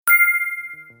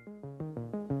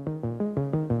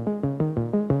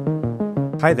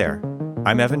Hi there,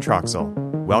 I'm Evan Troxel.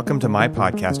 Welcome to my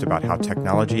podcast about how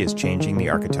technology is changing the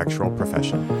architectural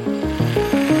profession.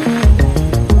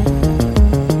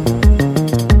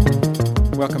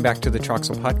 Welcome back to the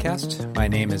Troxel Podcast. My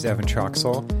name is Evan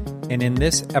Troxel, and in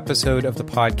this episode of the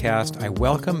podcast, I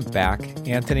welcome back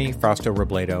Anthony Frausto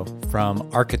Robledo from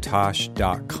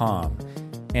Architosh.com.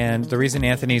 And the reason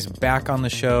Anthony's back on the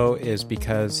show is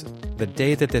because the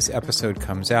day that this episode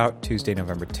comes out, Tuesday,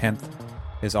 November 10th,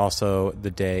 is also the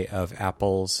day of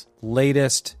Apple's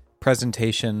latest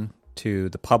presentation to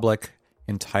the public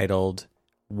entitled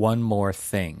One More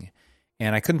Thing.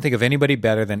 And I couldn't think of anybody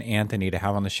better than Anthony to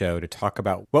have on the show to talk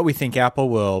about what we think Apple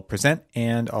will present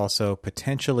and also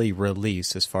potentially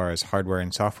release as far as hardware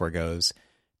and software goes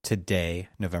today,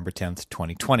 November 10th,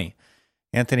 2020.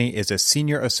 Anthony is a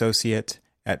senior associate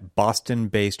at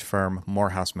Boston-based firm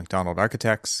Morehouse McDonald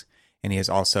Architects, and he is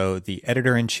also the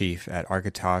editor-in-chief at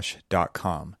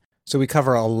Architosh.com. So we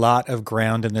cover a lot of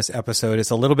ground in this episode.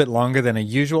 It's a little bit longer than a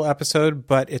usual episode,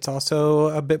 but it's also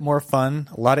a bit more fun.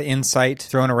 A lot of insight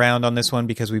thrown around on this one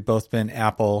because we've both been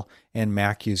Apple and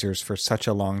Mac users for such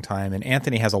a long time. And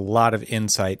Anthony has a lot of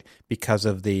insight because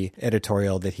of the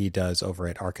editorial that he does over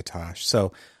at Architosh.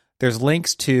 So there's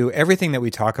links to everything that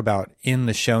we talk about in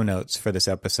the show notes for this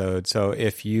episode. So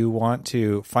if you want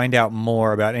to find out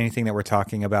more about anything that we're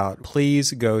talking about,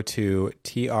 please go to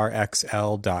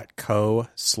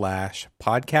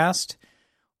trxl.co/podcast,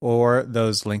 or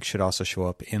those links should also show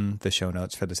up in the show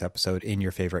notes for this episode in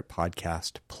your favorite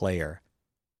podcast player.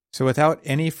 So without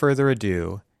any further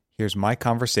ado, here's my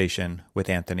conversation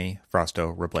with Anthony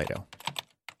Frausto Robledo.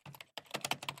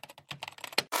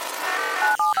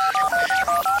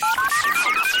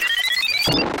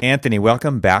 Anthony,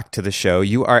 welcome back to the show.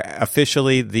 You are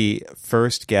officially the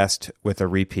first guest with a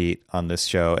repeat on this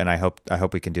show, and I hope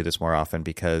we can do this more often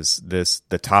because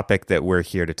the topic that we're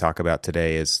here to talk about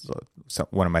today is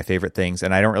one of my favorite things,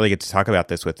 and I don't really get to talk about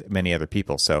this with many other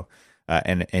people. So,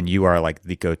 and you are like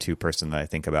the go-to person that I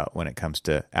think about when it comes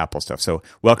to Apple stuff. So,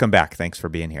 welcome back. Thanks for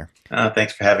being here.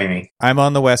 Thanks for having me. I'm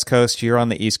on the West Coast. You're on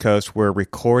the East Coast. We're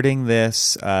recording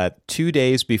this 2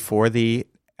 days before the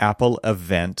Apple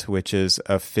event, which is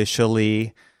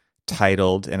officially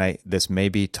titled, and this may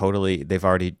be totally,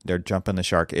 they're jumping the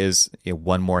shark, is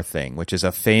One More Thing, which is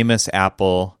a famous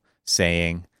Apple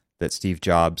saying that Steve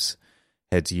Jobs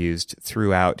has used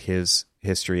throughout his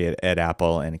history at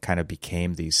Apple, and it kind of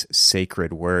became these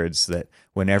sacred words that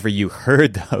whenever you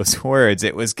heard those words,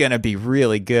 it was going to be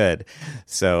really good.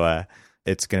 So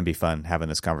it's going to be fun having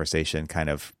this conversation, kind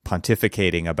of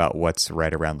pontificating about what's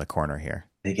right around the corner here.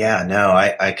 Yeah, no,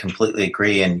 I completely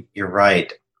agree. And you're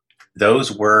right.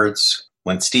 Those words,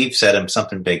 when Steve said them,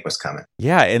 something big was coming.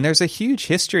 Yeah, and there's a huge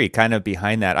history kind of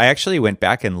behind that. I actually went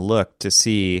back and looked to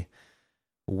see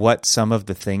what some of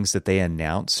the things that they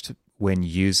announced when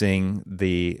using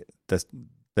the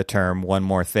term One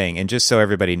More Thing. And just so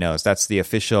everybody knows, that's the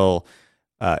official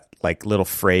little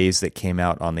phrase that came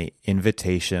out on the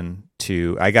invitation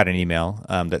to, I got an email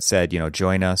that said,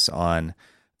 join us on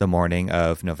the morning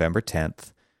of November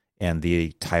 10th, and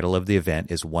the title of the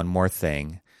event is One More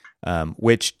Thing,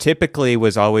 which typically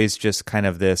was always just kind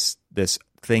of this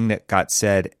thing that got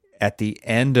said at the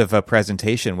end of a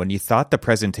presentation when you thought the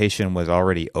presentation was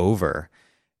already over.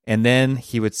 And then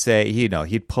he would say,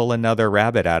 he'd pull another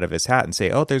rabbit out of his hat and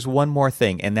say, oh, there's one more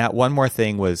thing. And that one more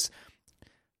thing was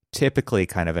typically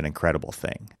kind of an incredible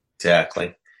thing.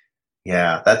 Exactly.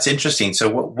 Yeah, that's interesting. So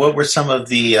what were some of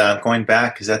the, going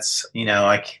back, because that's,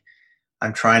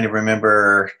 I'm trying to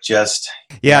remember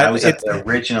I was at the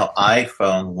original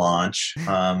iPhone launch.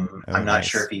 I'm not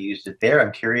sure if you used it there.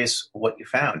 I'm curious what you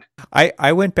found.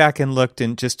 I went back and looked,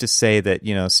 and just to say that,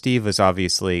 Steve was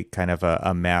obviously kind of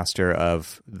a master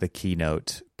of the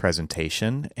keynote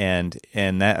presentation, and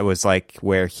that was like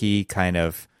where he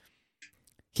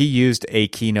used a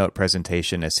keynote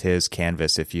presentation as his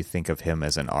canvas. If you think of him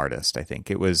as an artist, I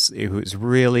think it was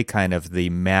really kind of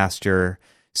the master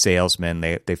salesman.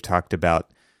 They've talked about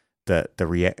the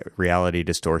reality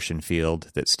distortion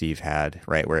field that Steve had,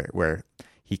 right, where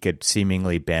he could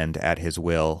seemingly bend at his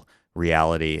will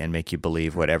reality and make you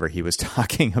believe whatever he was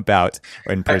talking about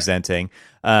and presenting.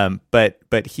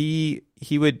 But he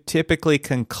would typically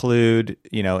conclude,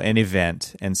 an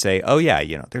event and say, oh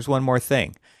yeah, there's one more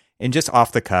thing. And just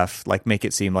off the cuff, make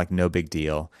it seem like no big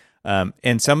deal.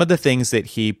 And some of the things that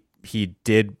he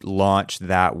did launch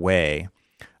that way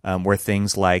were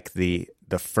things like the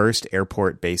first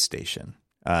airport base station,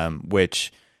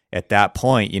 which at that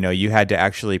point, you had to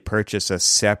actually purchase a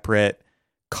separate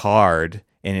card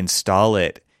and install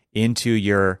it into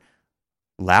your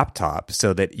laptop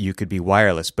so that you could be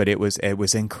wireless, but it was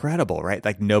incredible, right?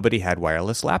 Like nobody had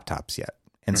wireless laptops yet.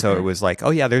 And so it was like, oh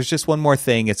yeah, there's just one more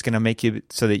thing. It's going to make you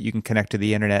so that you can connect to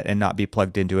the internet and not be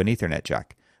plugged into an Ethernet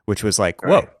jack, which was like,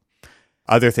 whoa.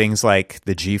 Other things like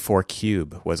the G4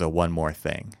 Cube was a one more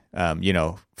thing.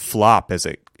 Flop as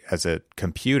a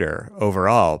computer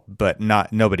overall, but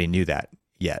nobody knew that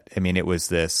yet. I mean, it was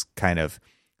this kind of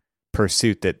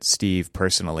pursuit that Steve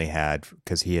personally had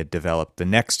because he had developed the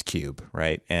Next Cube,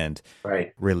 right? And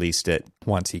released it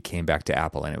once he came back to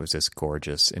Apple. And it was this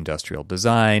gorgeous industrial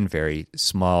design, very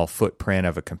small footprint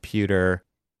of a computer.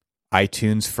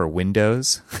 iTunes for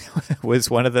Windows was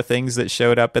one of the things that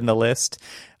showed up in the list,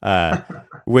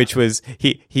 which was,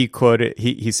 he quoted,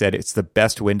 he said, it's the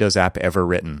best Windows app ever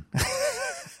written.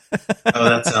 Oh,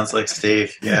 that sounds like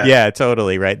Steve. Yeah. Yeah,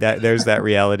 totally. Right. There's that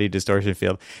reality distortion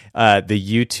field.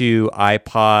 The U2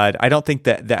 iPod. I don't think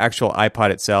that the actual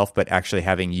iPod itself, but actually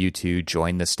having U2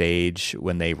 join the stage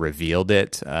when they revealed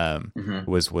it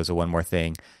was a one more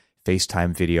thing.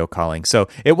 FaceTime video calling. So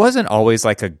it wasn't always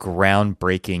like a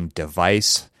groundbreaking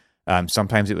device.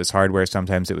 Sometimes it was hardware,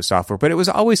 sometimes it was software, but it was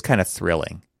always kind of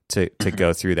thrilling to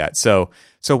go through that. So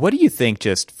what do you think,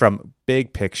 just from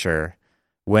big picture,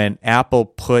 when Apple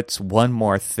puts one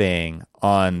more thing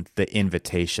on the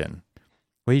invitation?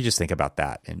 What do you just think about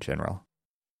that in general?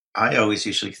 I always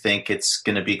usually think it's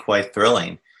going to be quite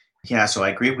thrilling. Yeah, so I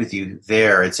agree with you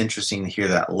there. It's interesting to hear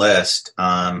that list.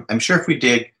 I'm sure if we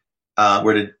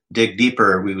were to dig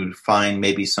deeper, we would find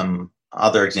maybe some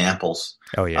other examples.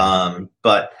 Oh, yeah.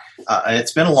 But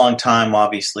it's been a long time,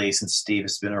 obviously, since Steve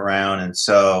has been around. And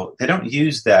so they don't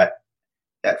use that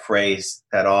phrase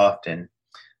that often.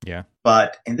 Yeah.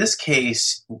 But in this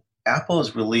case, Apple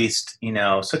has released,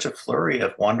 such a flurry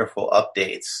of wonderful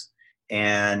updates.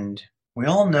 And we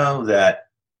all know that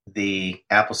the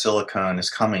Apple Silicon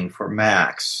is coming for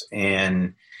Macs.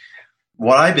 And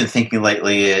what I've been thinking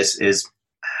lately is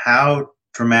how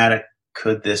dramatic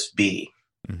could this be?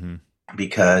 Mm-hmm.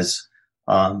 Because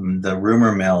the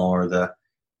rumor mill or the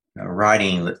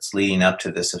writing that's leading up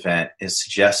to this event is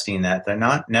suggesting that they're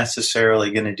not necessarily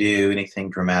going to do anything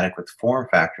dramatic with form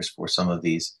factors for some of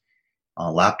these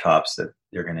laptops that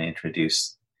they're going to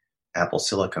introduce Apple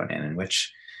Silicon in,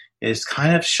 which is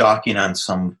kind of shocking on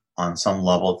some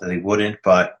level that they wouldn't.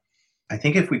 But I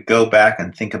think if we go back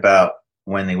and think about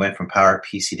when they went from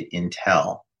PowerPC to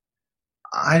Intel,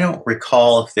 I don't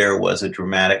recall if there was a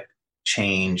dramatic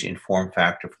change in form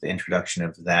factor for the introduction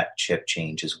of that chip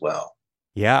change as well.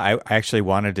 Yeah, I actually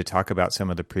wanted to talk about some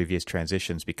of the previous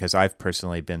transitions because I've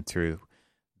personally been through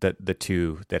the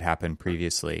two that happened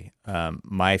previously.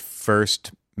 My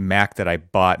first Mac that I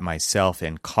bought myself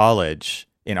in college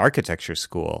in architecture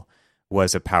school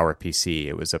was a PowerPC.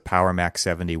 It was a PowerMac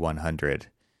 7100.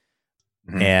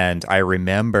 Mm-hmm. And I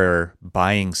remember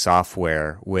buying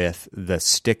software with the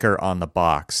sticker on the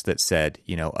box that said,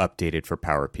 updated for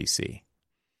PowerPC.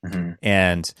 Mm-hmm.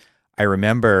 And I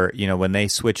remember, when they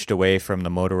switched away from the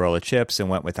Motorola chips and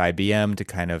went with IBM to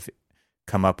kind of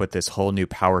come up with this whole new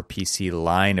PowerPC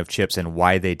line of chips and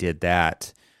why they did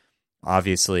that.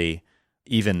 Obviously,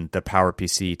 even the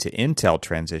PowerPC to Intel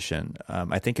transition,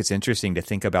 I think it's interesting to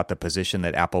think about the position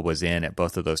that Apple was in at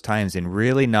both of those times, and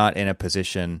really not in a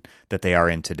position that they are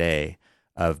in today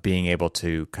of being able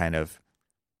to kind of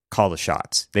call the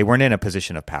shots. They weren't in a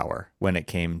position of power when it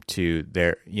came to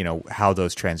their, how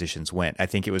those transitions went. I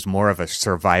think it was more of a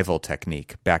survival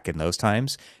technique back in those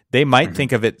times. They might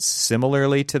think of it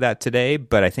similarly to that today,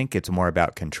 but I think it's more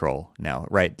about control now,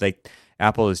 right? Like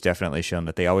Apple has definitely shown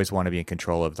that they always want to be in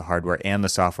control of the hardware and the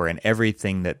software and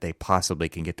everything that they possibly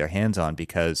can get their hands on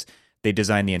because they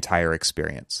design the entire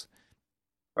experience.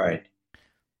 Right.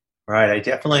 I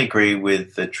definitely agree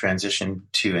with the transition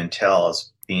to Intel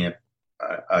as being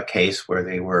a case where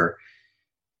they were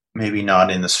maybe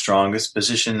not in the strongest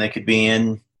position they could be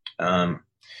in.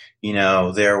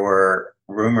 There were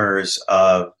rumors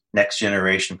of next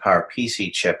generation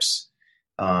PowerPC chips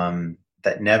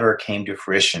that never came to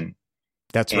fruition.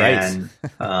 That's right.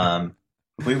 And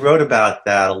we wrote about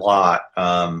that a lot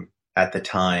at the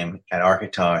time at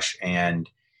Architosh, and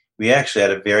we actually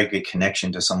had a very good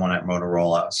connection to someone at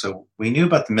Motorola. So we knew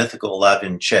about the Mythical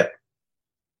 11 chip.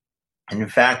 And in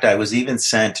fact, I was even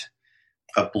sent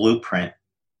a blueprint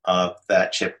of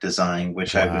that chip design,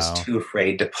 which I was too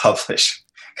afraid to publish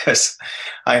because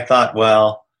I thought,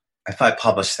 well, if I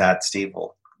publish that, Steve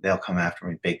they'll come after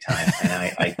me big time. And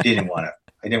I didn't want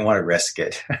to risk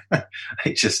it.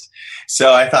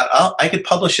 So I thought I could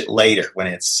publish it later when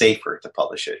it's safer to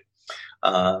publish it.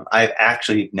 I've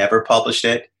actually never published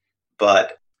it,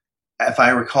 but if I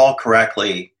recall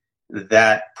correctly,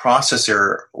 that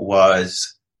processor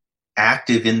was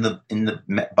active in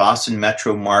the Boston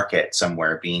metro market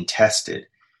somewhere being tested.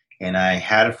 And I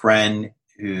had a friend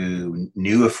who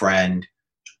knew a friend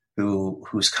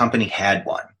whose company had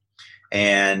one.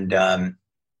 And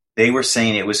they were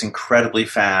saying it was incredibly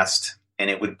fast and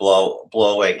it would blow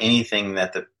away anything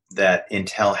that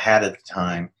Intel had at the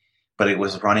time, but it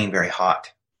was running very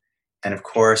hot. And of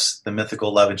course, the mythical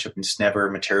 11 chip just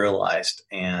never materialized.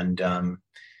 And,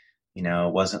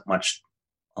 it wasn't much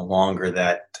longer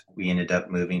that we ended up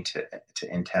moving to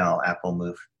Intel. Apple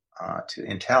moved to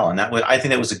Intel. And I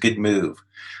think that was a good move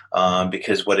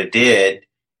because what it did,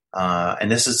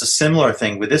 and this is a similar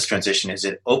thing with this transition, is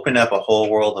it opened up a whole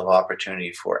world of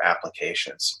opportunity for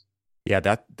applications. Yeah,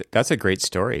 that's a great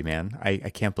story, man. I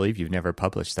can't believe you've never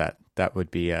published that. That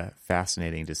would be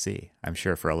fascinating to see, I'm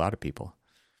sure, for a lot of people.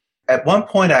 At one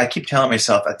point, I keep telling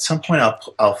myself, at some point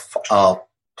I'll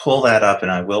pull that up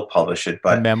and I will publish it.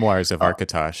 But Memoirs of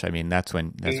Architosh. I mean, that's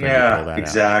when you pull that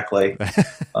exactly.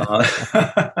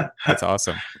 That's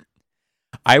awesome.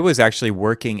 I was actually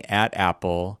working at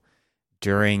Apple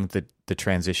during the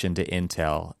transition to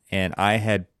Intel, and I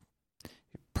had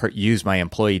used my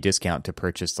employee discount to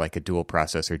purchase like a dual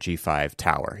processor G5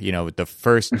 tower, the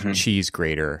first cheese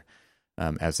grater,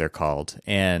 as they're called.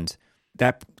 And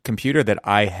that computer that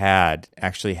I had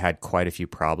actually had quite a few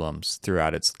problems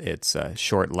throughout its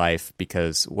short life,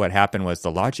 because what happened was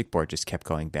the logic board just kept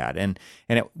going bad. And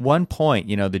at one point,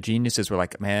 the geniuses were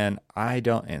like, man, I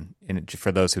don't, and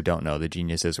for those who don't know, the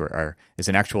geniuses is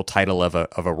an actual title of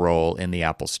a role in the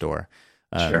Apple Store,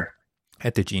 sure,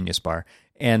 at the Genius Bar.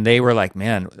 And they were like,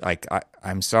 man, like,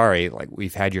 I'm sorry, like,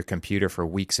 we've had your computer for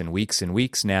weeks and weeks and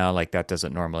weeks now. Like, that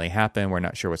doesn't normally happen. We're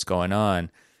not sure what's going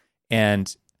on.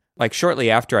 And like,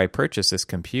 shortly after I purchased this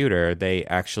computer, they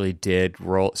actually did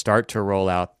start to roll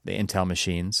out the Intel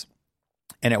machines.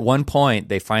 And at one point,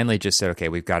 they finally just said, okay,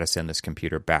 we've got to send this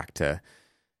computer back to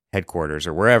headquarters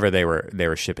or wherever they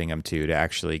were shipping them to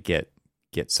actually get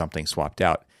something swapped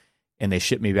out. And they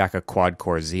shipped me back a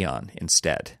quad-core Xeon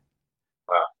instead.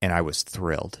 Wow. And I was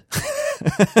thrilled.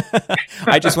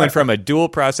 I just went from a dual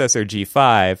processor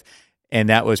G5, and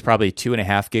that was probably 2.5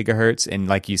 gigahertz. And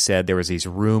like you said, there was these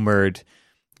rumored,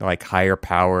 like, higher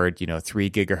powered, 3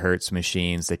 gigahertz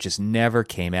machines that just never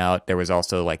came out. There was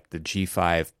also like the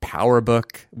G5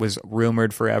 PowerBook was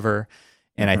rumored forever.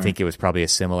 And I think it was probably a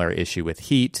similar issue with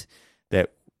heat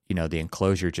that, the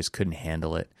enclosure just couldn't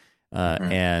handle it.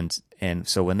 And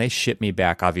so when they shipped me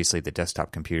back, obviously the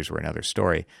desktop computers were another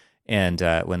story. And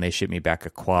when they shipped me back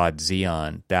a quad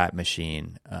Xeon, that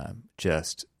machine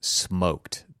just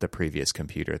smoked the previous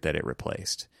computer that it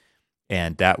replaced.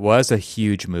 And that was a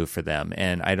huge move for them.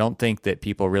 And I don't think that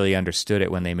people really understood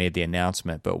it when they made the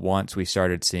announcement. But once we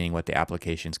started seeing what the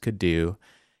applications could do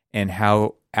and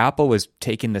how Apple was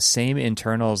taking the same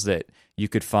internals that you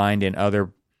could find in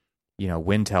other,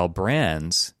 Wintel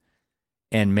brands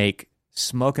and make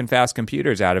smoking fast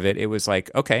computers out of it, it was like,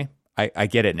 okay, I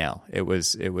get it now. It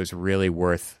was really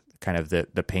worth kind of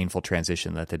the painful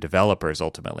transition that the developers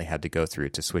ultimately had to go through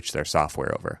to switch their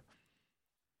software over.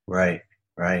 Right.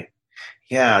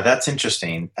 Yeah, that's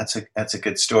interesting. That's a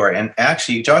good story. And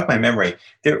actually, you jogged my memory.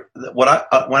 When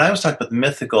I was talking about the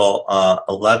mythical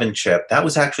 11 chip, that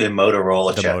was actually a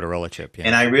Motorola chip. The Motorola chip, yeah.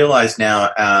 And I realize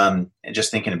now,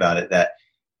 just thinking about it, that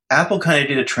Apple kind of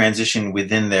did a transition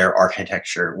within their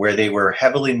architecture where they were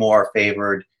heavily more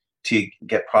favored to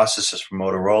get processors from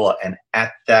Motorola. And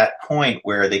at that point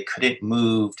where they couldn't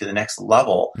move to the next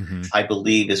level, I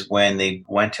believe is when they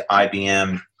went to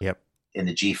IBM in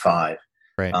the G5.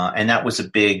 Right. And that was a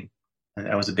big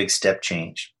step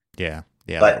change. Yeah.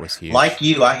 But that was huge. Like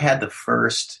you, I had the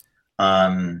first,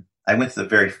 I went to the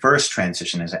very first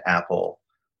transition as an Apple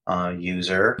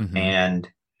user, and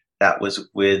that was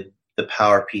with the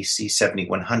PowerPC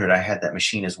 7100. I had that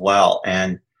machine as well.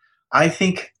 And I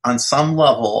think on some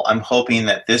level, I'm hoping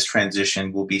that this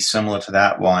transition will be similar to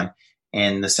that one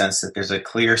in the sense that there's a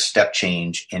clear step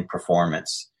change in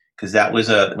performance. Because that was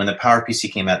when the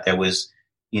PowerPC came out, there was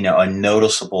a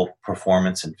noticeable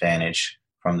performance advantage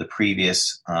from the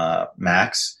previous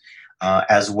Macs,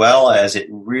 as well as it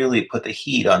really put the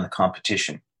heat on the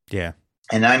competition. Yeah.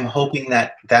 And I'm hoping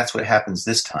that that's what happens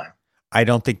this time. I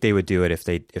don't think they would do it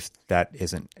if that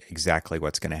isn't exactly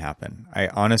what's going to happen. I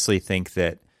honestly think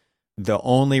that the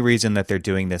only reason that they're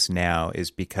doing this now is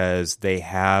because they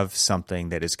have something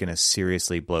that is going to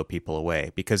seriously blow people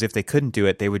away. Because if they couldn't do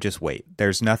it, they would just wait.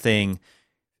 There's nothing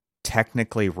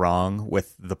technically wrong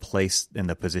with the place and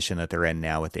the position that they're in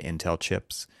now with the Intel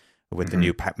chips, with the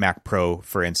new Mac Pro,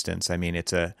 for instance. I mean,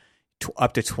 it's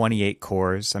up to 28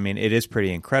 cores. I mean, it is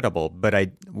pretty incredible.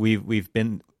 But we've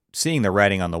been seeing the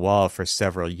writing on the wall for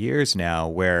several years now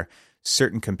where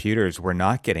certain computers were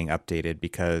not getting updated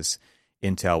because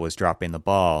Intel was dropping the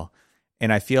ball.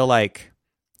 And I feel like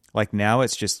now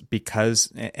it's just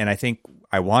because, and I think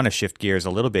I want to shift gears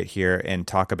a little bit here and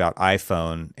talk about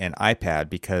iPhone and iPad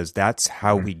because that's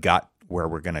how we got where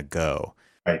we're going to go.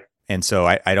 Right. And so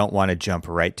I don't want to jump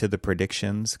right to the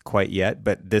predictions quite yet,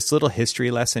 but this little history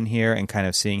lesson here and kind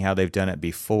of seeing how they've done it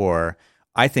before,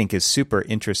 I think is super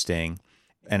interesting.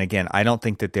 And again, I don't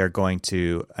think that they're going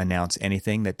to announce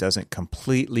anything that doesn't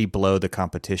completely blow the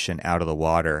competition out of the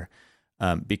water.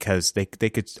 Because they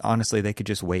could honestly, they could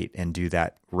just wait and do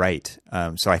that right.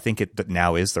 So I think that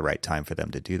now is the right time for them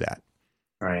to do that.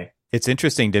 Right. It's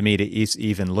interesting to me to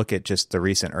even look at just the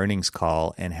recent earnings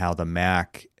call and how the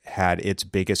Mac had its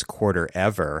biggest quarter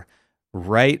ever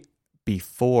right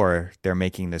before they're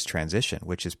making this transition,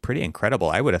 which is pretty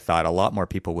incredible. I would have thought a lot more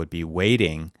people would be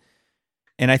waiting.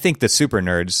 And I think the super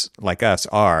nerds like us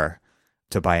are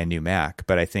to buy a new Mac,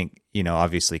 but I think,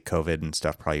 obviously COVID and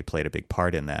stuff probably played a big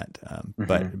part in that.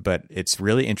 But it's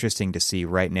really interesting to see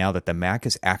right now that the Mac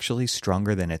is actually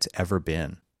stronger than it's ever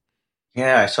been.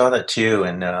 Yeah, I saw that too.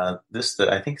 And I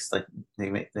think it's like they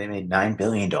made $9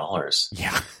 billion.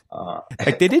 Yeah.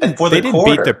 Like they didn't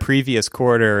beat the previous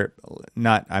quarter.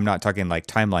 I'm not talking like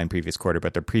timeline previous quarter,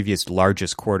 but the previous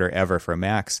largest quarter ever for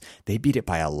Macs. They beat it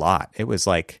by a lot. It was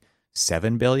like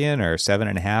 7 billion or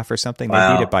 7.5 or something.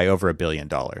 Wow. They beat it by over $1 billion.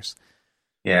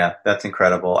 Yeah, that's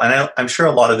incredible. And I'm sure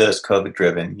a lot of that is COVID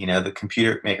driven. The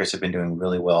computer makers have been doing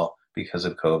really well because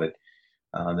of COVID.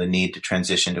 The need to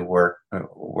transition to work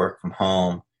from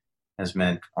home has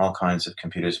meant all kinds of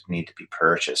computers need to be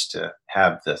purchased to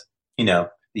have the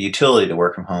utility to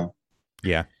work from home.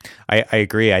 Yeah, I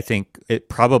agree. I think it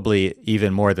probably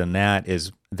even more than that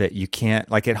is that you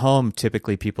can't, like at home,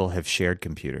 typically people have shared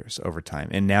computers over time,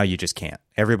 and now you just can't.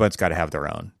 Everyone's got to have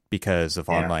their own because of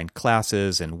online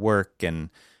classes and work. And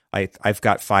I've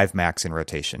got 5 Macs in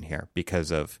rotation here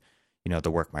because of,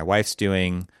 the work my wife's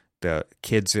doing. The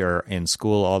kids are in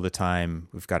school all the time.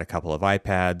 We've got a couple of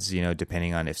iPads,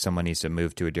 depending on if someone needs to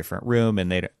move to a different room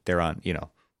and they're on,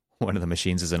 one of the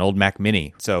machines is an old Mac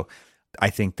Mini. So I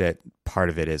think that part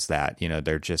of it is that,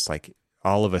 they're just like,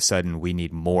 all of a sudden we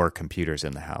need more computers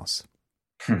in the house.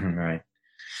 Right.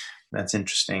 That's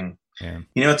interesting. Yeah.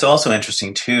 What's also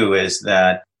interesting too is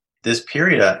that this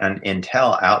period on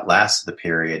Intel outlasted the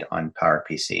period on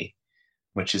PowerPC,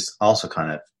 which is also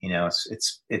kind of,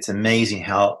 it's amazing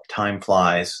how time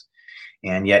flies.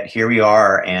 And yet here we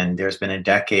are, and there's been a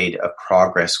decade of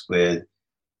progress with,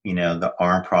 the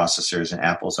ARM processors and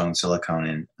Apple's own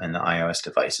silicon and the iOS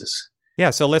devices. Yeah,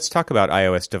 so let's talk about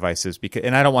iOS devices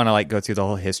and I don't want to go through the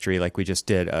whole history like we just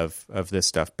did of this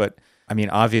stuff, but I mean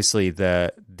obviously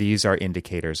these are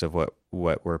indicators of what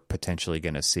we're potentially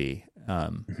going to see,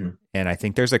 and I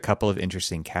think there's a couple of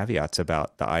interesting caveats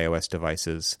about the iOS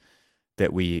devices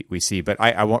that we see. But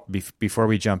I won't before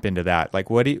we jump into that.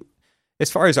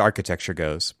 As far as architecture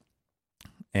goes,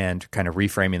 and kind of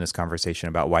reframing this conversation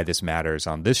about why this matters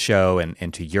on this show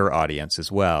and to your audience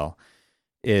as well.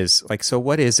 Is so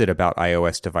what is it about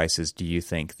iOS devices, do you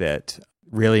think, that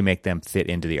really make them fit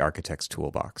into the architect's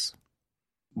toolbox?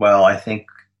 Well,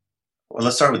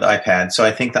 let's start with the iPad. So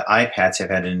I think the iPads have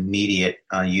had an immediate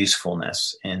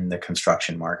usefulness in the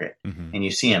construction market. Mm-hmm. And you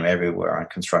see them everywhere on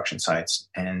construction sites.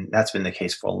 And that's been the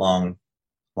case for a long,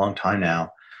 long time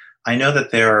now. I know that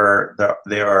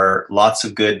there are lots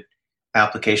of good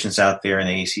applications out there in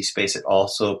the AC space that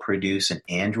also produce an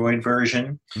Android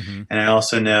version. Mm-hmm. And I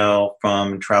also know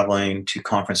from traveling to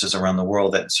conferences around the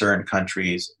world that in certain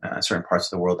countries, certain parts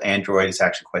of the world, Android is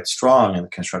actually quite strong in the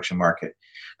construction market.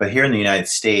 But here in the United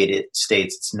States,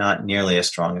 it's not nearly as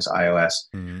strong as iOS.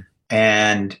 Mm-hmm.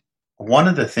 And one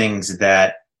of the things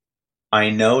that I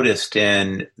noticed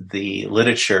in the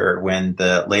literature when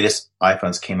the latest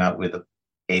iPhones came out with the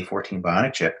A14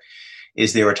 Bionic chip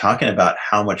is they were talking about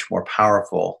how much more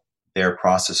powerful their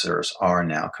processors are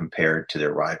now compared to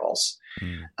their rivals.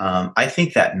 Mm. I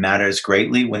think that matters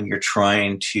greatly when you're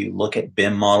trying to look at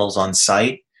BIM models on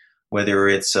site, whether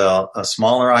it's a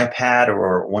smaller iPad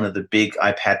or one of the big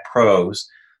iPad Pros.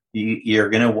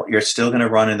 You're still gonna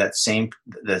run in the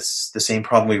same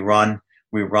problem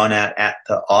we run at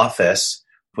the office,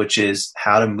 which is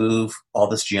how to move all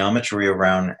this geometry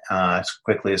around as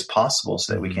quickly as possible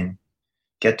so that we can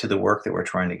get to the work that we're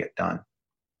trying to get done.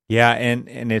 Yeah,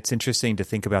 and it's interesting to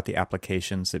think about the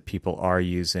applications that people are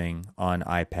using on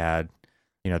iPad.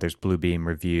 There's Bluebeam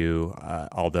Review,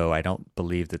 although I don't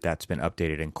believe that that's been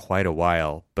updated in quite a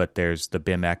while. But there's the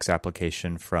BIMX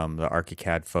application from the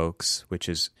ArchiCAD folks, which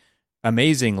is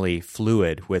amazingly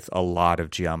fluid with a lot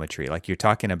of geometry. Like you're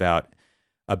talking about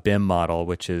a BIM model,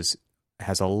 which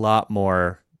has a lot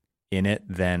more in it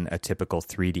than a typical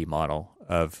 3D model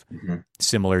of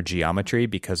similar geometry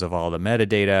because of all the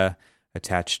metadata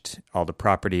attached, all the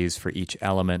properties for each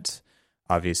element.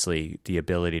 Obviously, the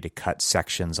ability to cut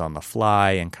sections on the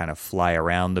fly and kind of fly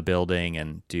around the building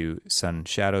and do sun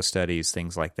shadow studies,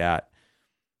 things like that.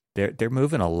 They're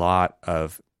moving a lot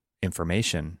of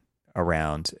information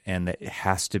around, and it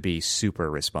has to be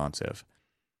super responsive.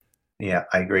 Yeah,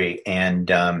 I agree. And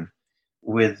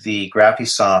with the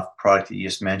Graphisoft product that you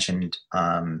just mentioned,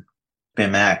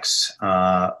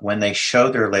 BIMX, when they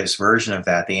showed their latest version of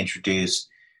that, they introduced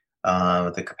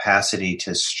the capacity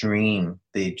to stream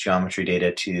the geometry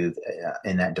data to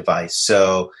in that device.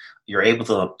 So you're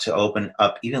able to open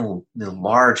up even the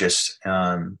largest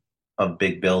of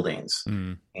big buildings,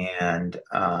 and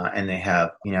they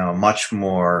have a much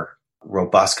more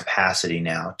robust capacity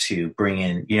now to bring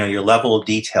in. Your level of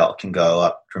detail can go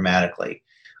up dramatically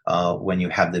when you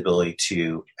have the ability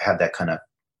to have that kind of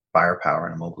firepower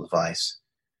in a mobile device.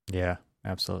 Yeah,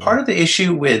 absolutely. Part of the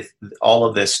issue with all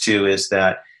of this too is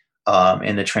that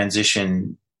in the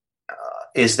transition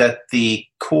is that the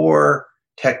core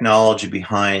technology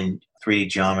behind 3D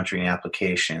geometry and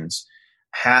applications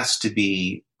has to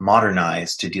be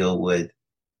modernized to deal with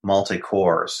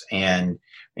multi-cores. And,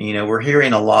 we're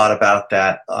hearing a lot about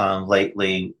that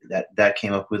lately. That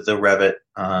came up with the Revit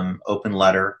open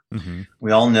letter.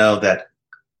 We all know that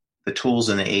the tools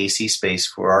in the AEC space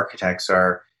for architects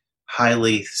are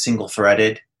highly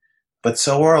single-threaded, but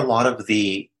so are a lot of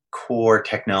the core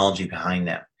technology behind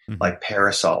them, like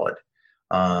Parasolid.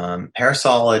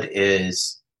 Parasolid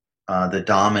is the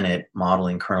dominant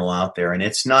modeling kernel out there, and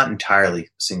it's not entirely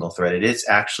single-threaded. It's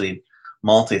actually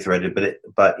multi-threaded,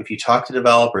 but if you talk to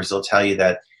developers, they'll tell you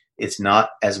that it's not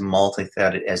as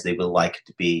multi-threaded as they would like it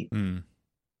to be.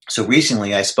 So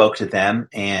recently, I spoke to them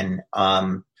and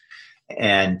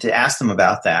to ask them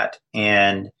about that,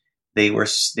 and they were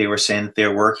saying that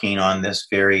they're working on this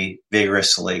very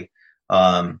vigorously.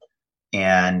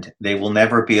 And they will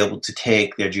never be able to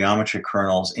take their geometry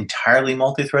kernels entirely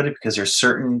multi-threaded because there's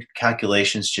certain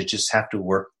calculations that just have to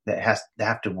work,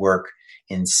 have to work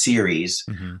in series,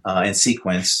 in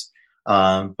sequence.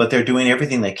 But they're doing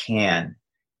everything they can.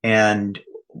 And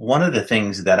one of the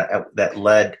things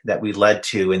that we led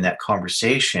to in that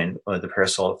conversation with the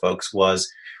Parasolid folks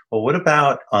was, well, what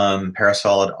about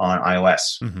Parasolid on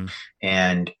iOS,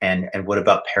 and what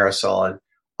about Parasolid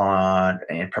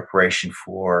in preparation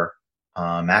for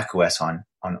macOS on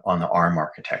the ARM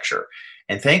architecture?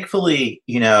 And thankfully,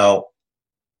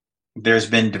 there's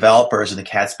been developers in the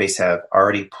CAD space have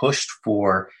already pushed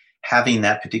for having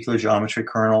that particular geometry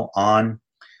kernel on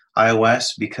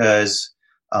iOS, because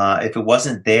if it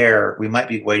wasn't there, we might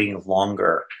be waiting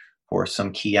longer for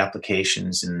some key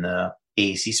applications in the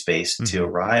AEC space to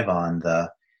arrive on the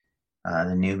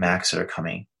new Macs that are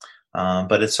coming.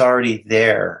 But it's already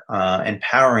there and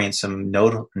powering some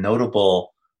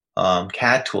notable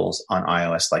CAD tools on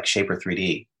iOS, like Shaper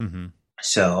 3D.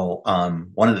 So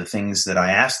one of the things that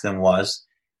I asked them was,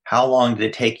 how long did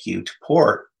it take you to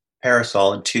port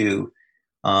Parasolid to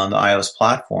the iOS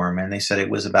platform? And they said it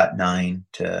was about 9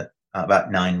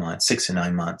 months, 6 to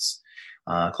 9 months,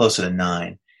 closer to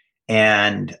 9.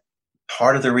 And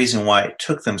part of the reason why it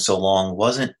took them so long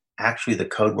wasn't actually the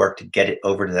code work to get it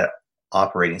over to that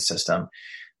operating system,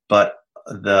 but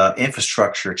the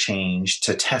infrastructure change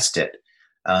to test it.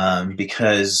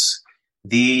 Because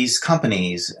these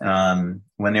companies, when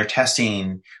they're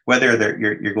testing, whether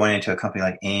you're going into a company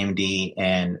like AMD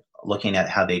and looking at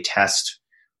how they test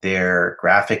their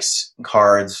graphics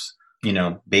cards,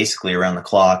 basically around the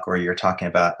clock, or you're talking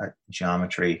about a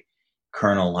geometry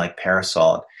kernel like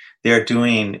Parasolid, they're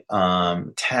doing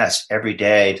tests every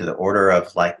day to the order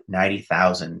of like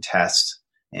 90,000 tests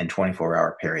in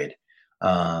 24-hour period.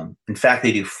 In fact,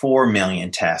 they do 4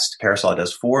 million tests. Parasolid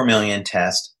does 4 million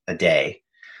tests a day.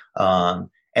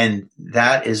 And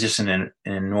that is just an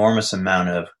enormous amount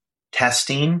of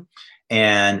testing.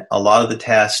 And a lot of the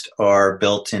tests are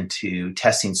built into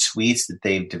testing suites that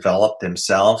they've developed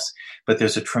themselves. But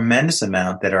there's a tremendous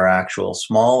amount that are actual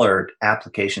smaller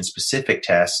application-specific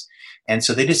tests. And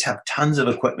so they just have tons of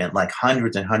equipment, like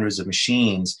hundreds and hundreds of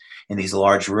machines in these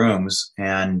large rooms.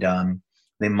 And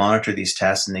they monitor these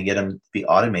tests and they get them to be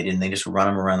automated, and they just run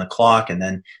them around the clock. And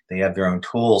then they have their own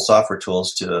software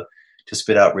tools to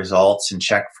spit out results and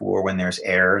check for when there's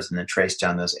errors and then trace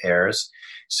down those errors.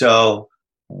 So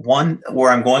where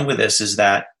I'm going with this is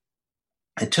that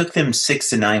it took them 6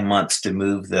 to 9 months to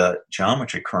move the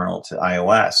geometry kernel to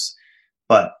iOS,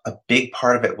 but a big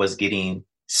part of it was getting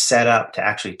set up to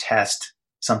actually test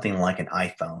something like an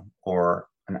iPhone or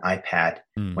an iPad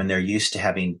when they're used to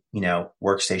having,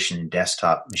 workstation and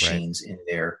desktop machines in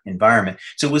their environment.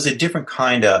 So it was a different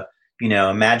kind of,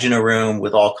 imagine a room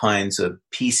with all kinds of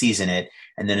PCs in it,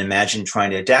 and then imagine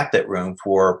trying to adapt that room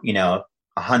for,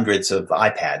 hundreds of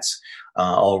iPads,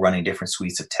 all running different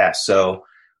suites of tests. So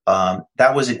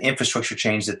that was an infrastructure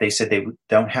change that they said they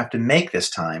don't have to make this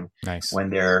time when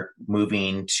they're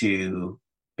moving to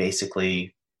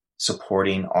basically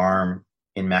supporting ARM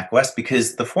in Mac OS,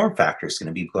 because the form factor is going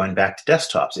to be going back to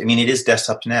desktops. I mean, it is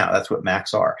desktops now. That's what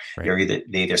Macs are. Right.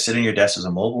 They either sit on your desk as a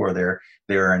mobile, or they're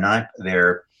your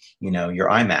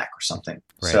iMac or something.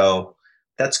 Right. So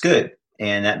that's good.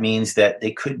 And that means that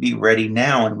they could be ready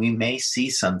now, and we may see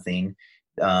something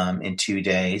in 2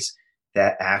 days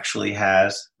that actually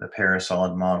has the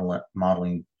Parasolid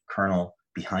modeling kernel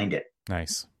behind it.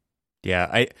 Nice. Yeah,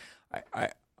 I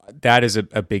that is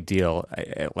a big deal,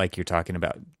 like you're talking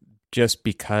about, just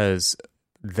because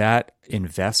that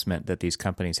investment that these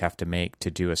companies have to make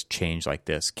to do a change like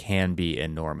this can be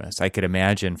enormous. I could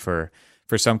imagine for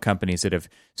some companies that have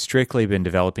strictly been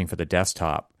developing for the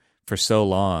desktop for so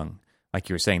long, like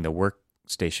you were saying, the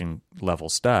workstation level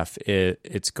stuff,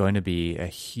 it's going to be a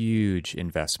huge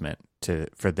investment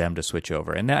for them to switch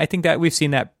over. And I think that we've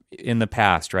seen that in the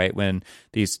past, right? When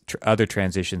these other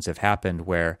transitions have happened,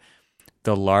 where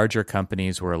the larger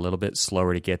companies were a little bit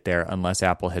slower to get there unless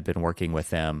Apple had been working with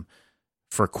them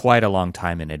for quite a long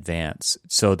time in advance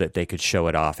so that they could show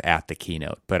it off at the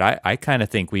keynote. But I kind of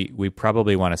think we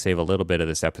probably want to save a little bit of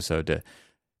this episode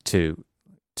to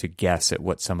guess at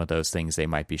what some of those things they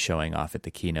might be showing off at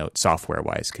the keynote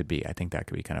software-wise could be. I think that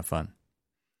could be kind of fun.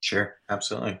 Sure,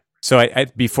 absolutely. So I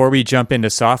before we jump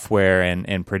into software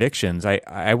and predictions,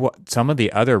 some of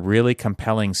the other really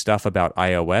compelling stuff about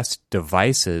iOS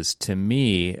devices, to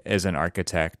me as an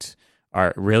architect,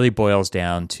 really boils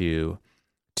down to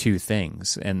two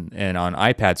things. And on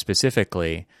iPad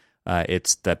specifically,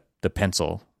 it's the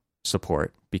pencil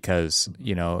support, because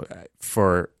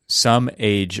for some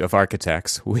age of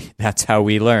architects, that's how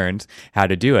we learned how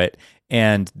to do it.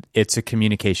 And it's a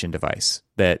communication device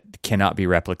that cannot be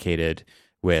replicated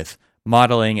with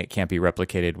modeling. It can't be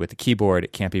replicated with a keyboard.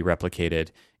 It can't be replicated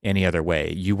any other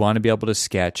way. You want to be able to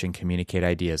sketch and communicate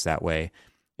ideas that way.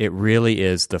 It really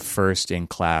is the first in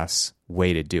class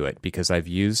way to do it, because I've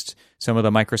used some of the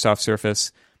Microsoft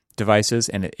Surface devices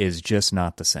and it is just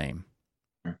not the same.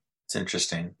 It's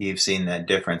interesting. You've seen that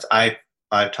difference. I've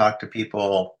talked to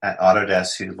people at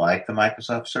Autodesk who like the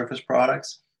Microsoft Surface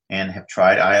products and have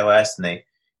tried iOS, and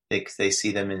they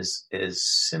see them as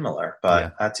similar.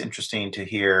 But That's interesting to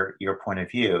hear your point of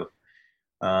view.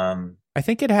 I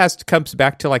think it comes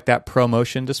back to like that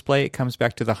ProMotion display. It comes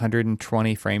back to the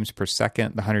 120 frames per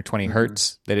second, the 120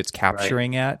 hertz that it's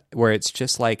capturing at, where it's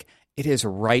just like it is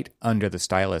right under the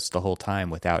stylus the whole time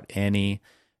without any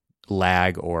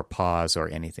lag or pause or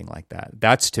anything like that.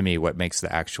 That's, to me, what makes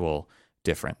the actual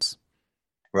difference.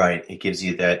 Right. It gives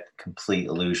you that complete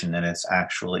illusion that it's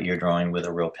actually you're drawing with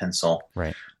a real pencil.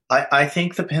 Right. I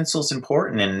think the pencil is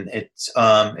important, and it's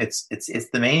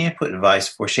the main input device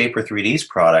for Shaper 3D's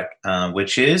product,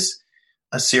 which is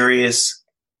a serious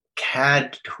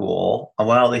CAD tool.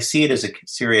 While they see it as a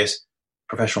serious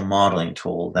professional modeling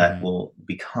tool that will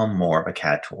become more of a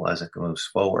CAD tool as it moves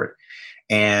forward.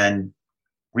 And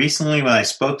recently, when I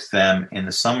spoke to them in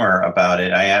the summer about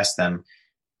it, I asked them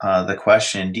the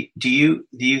question: Do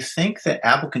you think that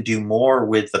Apple can do more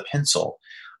with the pencil?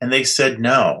 And they said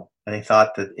no. And they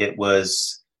thought that it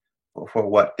was for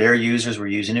what their users were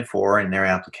using it for in their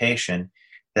application,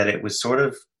 that it was sort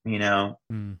of,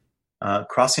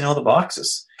 crossing all the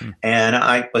boxes. And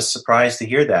I was surprised to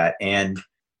hear that. And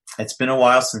it's been a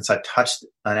while since I touched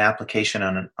an application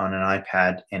on an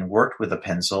iPad and worked with a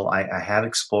pencil. I have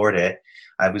explored it.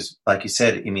 I was, like you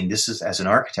said, this is, as an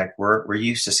architect, we're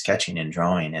used to sketching and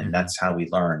drawing, and that's how we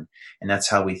learn. And that's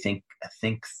how we think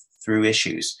through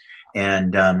issues.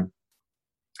 And,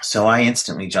 so I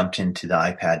instantly jumped into the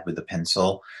iPad with the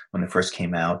pencil when it first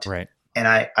came out. Right. And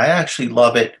I actually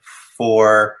love it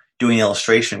for doing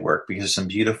illustration work, because there's some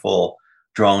beautiful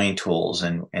drawing tools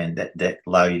and that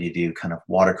allow you to do kind of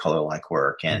watercolor-like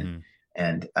work. And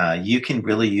you can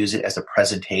really use it as a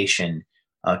presentation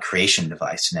creation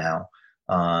device now,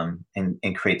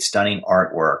 and create stunning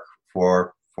artwork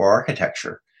for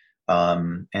architecture.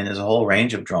 And there's a whole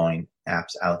range of drawing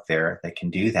apps out there that can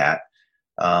do that.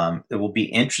 It will be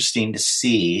interesting to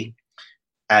see,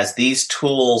 as these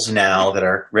tools now that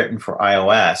are written for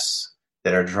iOS,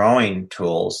 that are drawing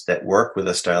tools that work with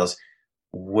a stylus,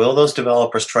 will those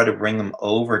developers try to bring them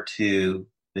over to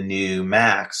the new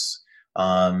Macs?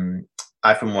 From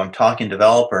when I'm talking to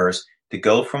developers, to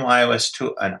go from iOS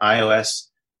to an iOS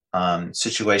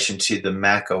situation to the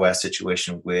Mac OS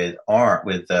situation with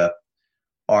the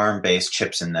ARM-based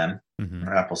chips in them,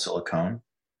 or Apple Silicon.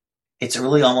 It's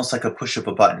really almost like a push of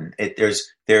a button.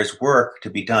 There's work to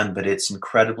be done, but it's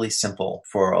incredibly simple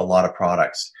for a lot of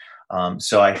products.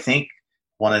 So I think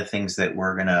one of the things that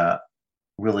we're going to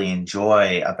really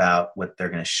enjoy about what they're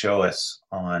going to show us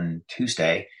on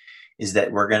Tuesday is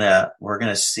that we're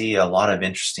gonna see a lot of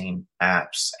interesting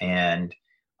apps. And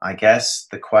I guess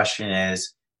the question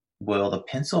is, will the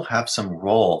pencil have some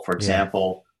role? For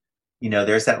example,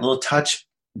 there's that little touch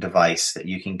device that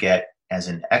you can get as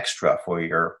an extra for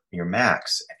your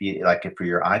Macs, for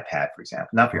your iPad, for example,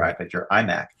 not for your iPad, your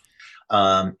iMac.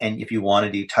 And if you want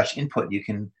to do touch input, you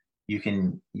can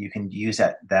use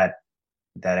that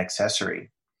accessory.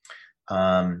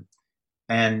 And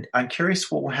I'm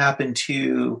curious what will happen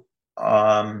to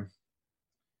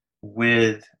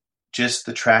with just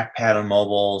the trackpad on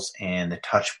mobiles and the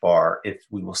touch bar, if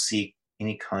we will see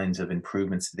any kinds of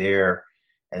improvements there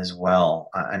as well.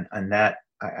 And that,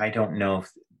 I don't know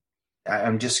if,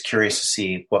 I'm just curious to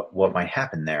see what might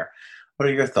happen there. What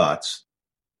are your thoughts?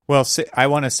 Well, I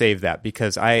want to save that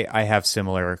because I have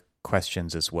similar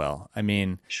questions as well. I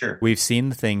mean, sure. We've seen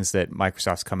the things that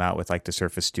Microsoft's come out with, like the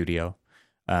Surface Studio,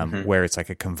 where it's like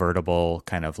a convertible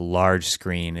kind of large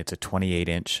screen. It's a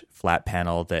 28-inch flat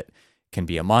panel that can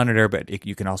be a monitor, but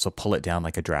you can also pull it down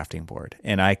like a drafting board.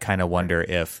 And I kind of wonder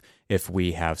if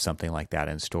we have something like that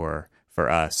in store for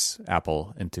us,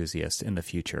 Apple enthusiasts, in the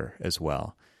future as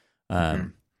well.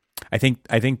 I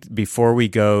think before we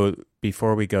go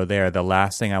there, the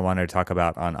last thing I wanted to talk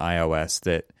about on iOS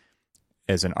that,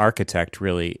 as an architect,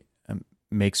 really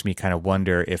makes me kind of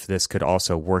wonder if this could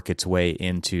also work its way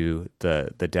into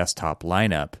the desktop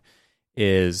lineup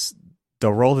is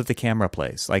the role that the camera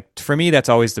plays. Like, for me, that's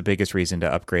always the biggest reason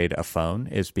to upgrade a phone,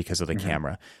 is because of the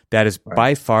camera. That is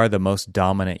by far the most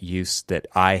dominant use that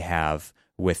I have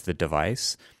with the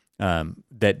device,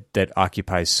 that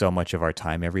occupies so much of our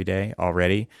time every day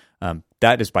already.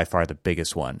 That is by far the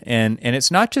biggest one. And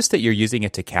it's not just that you're using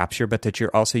it to capture, but that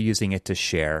you're also using it to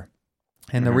share.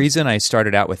 And the reason I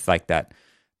started out with like that,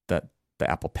 the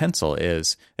Apple Pencil,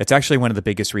 is it's actually one of the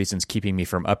biggest reasons keeping me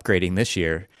from upgrading this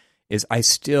year, is I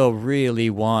still really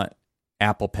want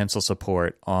Apple Pencil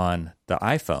support on the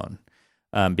iPhone,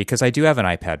 because I do have an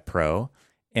iPad Pro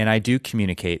and I do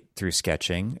communicate through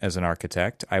sketching as an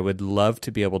architect. I would love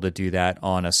to be able to do that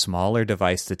on a smaller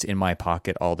device that's in my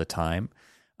pocket all the time.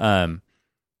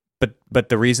 But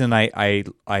the reason I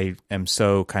am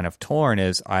so kind of torn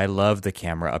is I love the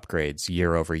camera upgrades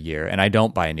year over year, and I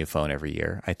don't buy a new phone every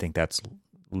year. I think that's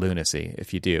lunacy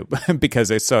if you do, because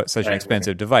it's such an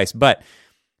expensive device. But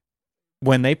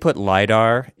when they put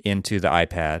LiDAR into the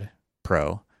iPad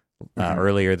Pro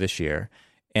earlier this year,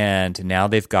 and now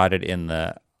they've got it in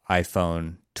the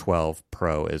iPhone 12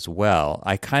 Pro as well,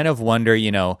 I kind of wonder,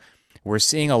 we're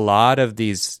seeing a lot of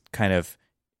these kind of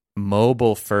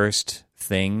mobile first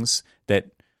things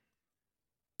that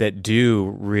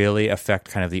do really affect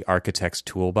kind of the architect's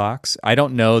toolbox. I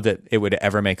don't know that it would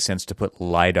ever make sense to put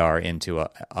LiDAR into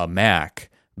a Mac,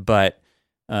 but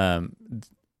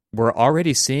we're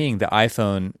already seeing the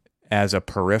iPhone as a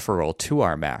peripheral to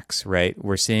our Macs, right?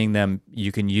 We're seeing them,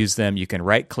 you can use them, you can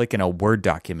right click in a Word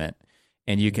document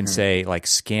and you can say, like,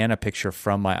 scan a picture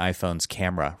from my iPhone's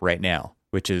camera right now,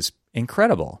 which is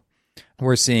incredible.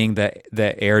 We're seeing the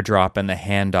AirDrop and the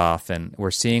handoff, and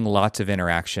we're seeing lots of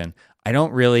interaction. I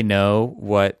don't really know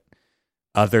what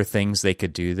other things they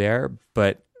could do there,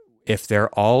 but if they're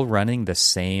all running the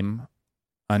same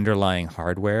underlying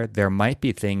hardware, there might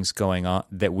be things going on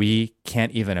that we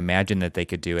can't even imagine that they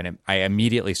could do. And I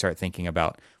immediately start thinking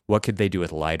about, what could they do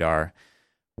with LiDAR?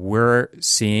 We're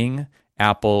seeing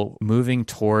Apple moving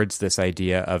towards this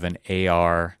idea of an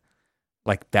AR,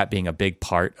 like that being a big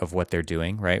part of what they're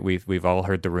doing, right? We've all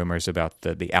heard the rumors about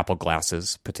the Apple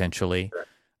glasses potentially.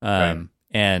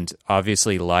 And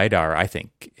obviously LiDAR, I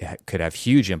think, could have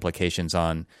huge implications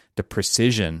on the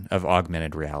precision of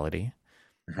augmented reality.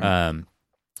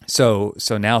 So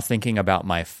now thinking about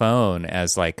my phone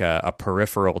as like a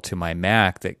peripheral to my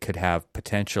Mac that could have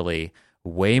potentially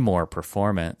way more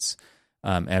performance,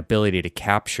 and ability to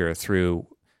capture through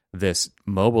this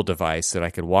mobile device that I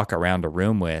could walk around a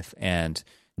room with and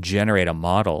generate a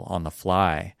model on the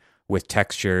fly with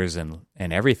textures and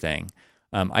everything.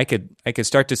 I could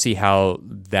start to see how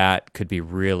that could be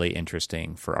really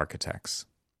interesting for architects.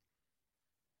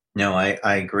 No,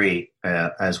 I agree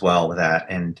as well with that.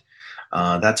 And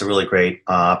that's a really great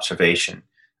observation.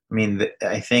 I mean,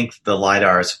 I think the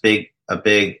LiDAR is a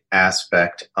big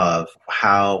aspect of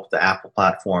how the Apple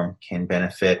platform can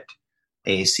benefit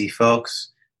AAC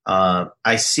folks.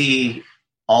 I see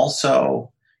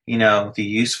also, the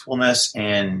usefulness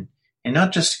and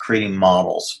not just creating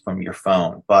models from your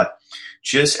phone, but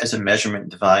just as a measurement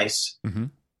device. Mm-hmm.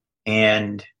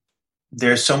 And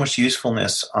there's so much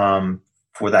usefulness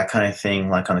for that kind of thing,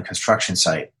 like on the construction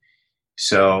site.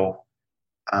 So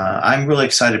I'm really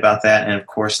excited about that, and of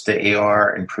course the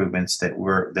AR improvements that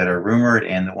are rumored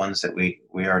and the ones that we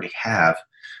already have.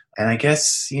 And I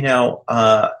guess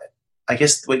I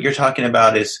guess what you're talking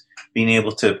about is being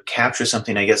able to capture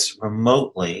something, I guess,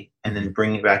 remotely and then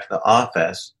bring it back to the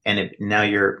office. And now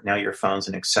your phone's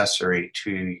an accessory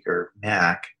to your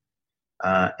Mac,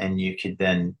 and you could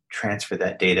then transfer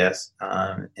that data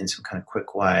in some kind of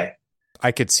quick way.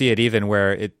 I could see it even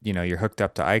where you're hooked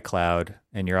up to iCloud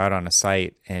and you're out on a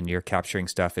site and you're capturing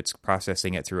stuff. It's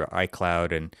processing it through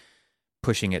iCloud and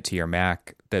pushing it to your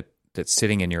Mac that's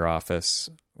sitting in your office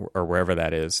or wherever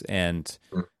that is, and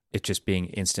it just being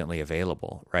instantly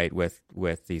available, right? With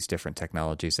these different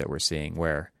technologies that we're seeing,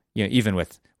 where even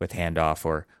with handoff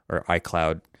or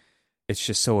iCloud, it's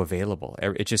just so available.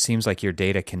 It just seems like your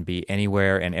data can be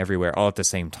anywhere and everywhere all at the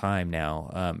same time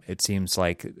now. It seems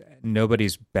like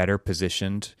nobody's better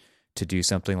positioned to do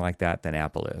something like that than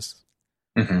Apple is.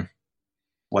 Mm-hmm.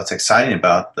 What's exciting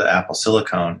about the Apple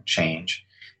Silicon change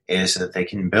is that they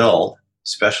can build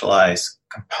specialized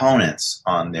components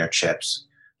on their chips,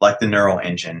 like the Neural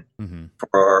Engine,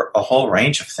 for a whole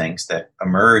range of things that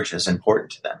emerge as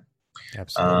important to them.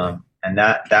 Absolutely. And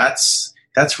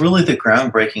that's really the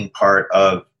groundbreaking part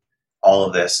of all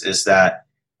of this, is that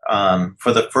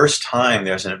for the first time,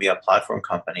 there's going to be a platform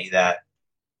company that,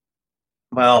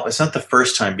 well, it's not the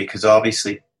first time, because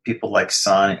obviously people like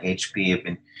Sun and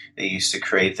HP they used to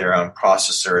create their own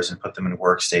processors and put them in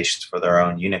workstations for their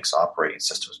own Unix operating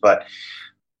systems. But,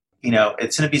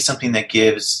 it's going to be something that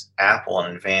gives Apple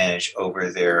an advantage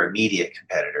over their immediate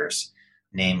competitors,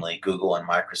 namely Google and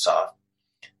Microsoft,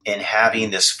 in having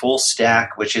this full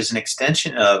stack, which is an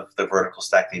extension of the vertical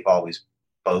stack they've always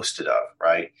boasted of,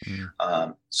 right?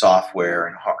 Software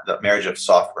and the marriage of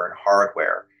software and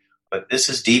hardware. But this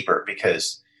is deeper,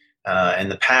 because in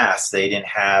the past they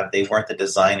weren't the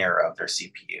designer of their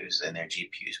CPUs and their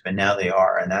GPUs, but now they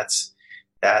are, and that's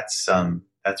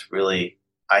really,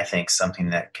 I think, something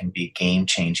that can be game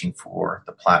changing for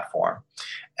the platform,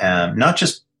 not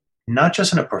just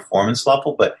on a performance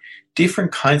level, but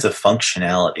different kinds of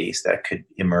functionalities that could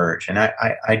emerge. And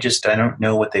I don't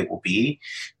know what they will be,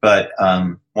 but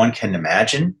one can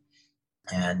imagine.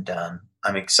 And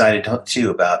I'm excited too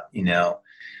about,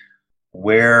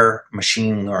 where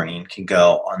machine learning can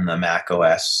go on the Mac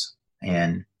OS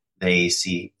and the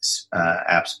AC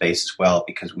app space as well,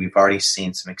 because we've already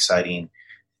seen some exciting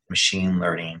machine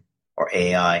learning or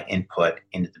AI input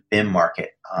into the BIM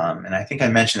market. And I think I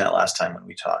mentioned that last time when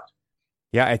we talked.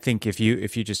 Yeah, I think if you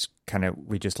just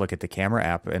we just look at the camera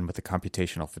app and with the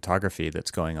computational photography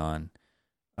that's going on,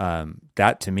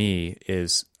 that to me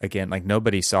is, again, like,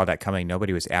 nobody saw that coming.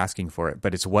 Nobody was asking for it,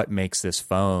 but it's what makes this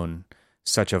phone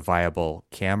such a viable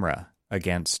camera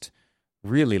against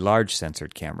really large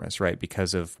sensored cameras, right?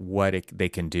 Because of what they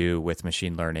can do with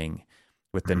machine learning,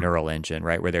 with the Neural Engine,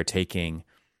 right? Where they're taking,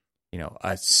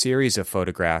 a series of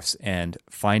photographs and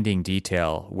finding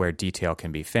detail where detail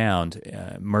can be found,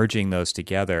 merging those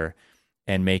together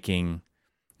and making,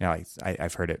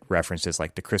 I've heard it referenced as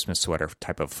like the Christmas sweater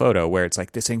type of photo, where it's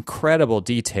like this incredible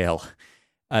detail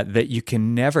that you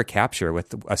can never capture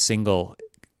with a single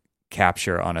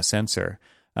capture on a sensor.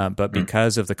 But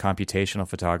because of the computational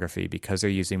photography, because they're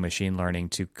using machine learning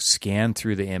to scan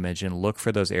through the image and look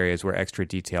for those areas where extra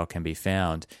detail can be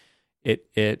found,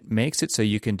 it makes it so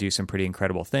you can do some pretty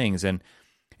incredible things. And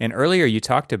earlier you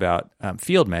talked about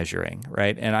field measuring,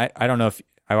 right? And I don't know if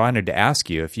I wanted to ask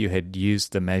you if you had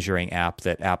used the measuring app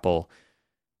that Apple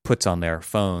puts on their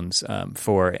phones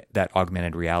for that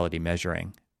augmented reality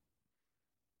measuring.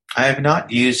 I have not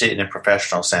used it in a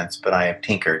professional sense, but I have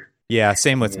tinkered. Yeah,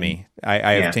 same with me.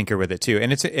 I have tinkered with it too.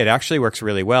 And it actually works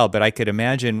really well, but I could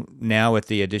imagine now with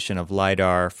the addition of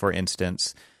LiDAR, for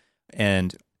instance,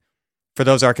 and for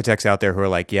those architects out there who are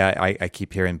like, yeah, I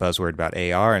keep hearing buzzword about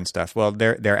AR and stuff. Well,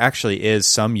 there actually is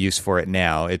some use for it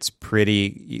now. It's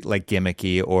pretty like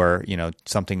gimmicky, or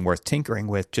something worth tinkering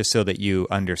with, just so that you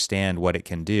understand what it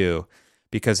can do,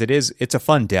 because it's a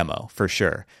fun demo for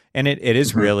sure, and it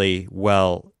is really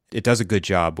well. It does a good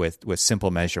job with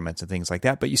simple measurements and things like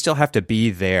that, but you still have to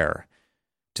be there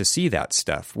to see that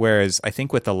stuff. Whereas I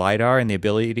think with the LiDAR and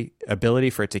the ability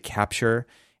for it to capture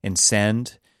and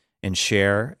send and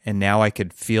share, and now I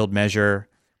could field measure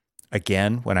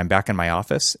again when I'm back in my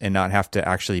office and not have to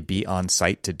actually be on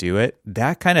site to do it,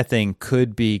 that kind of thing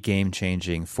could be game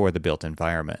changing for the built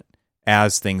environment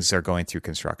as things are going through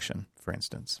construction, for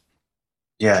instance.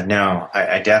 Yeah, no,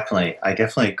 I definitely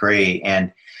agree.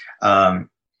 And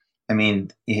I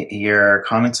mean, your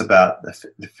comments about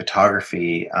the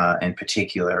photography in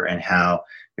particular, and how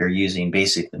you're using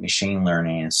basically machine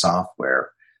learning and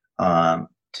software to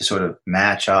sort of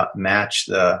match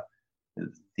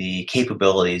the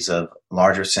capabilities of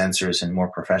larger sensors and more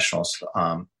professional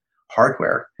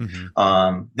hardware.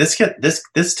 Mm-hmm.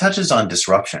 This touches on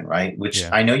disruption, right? Which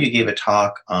I know you gave a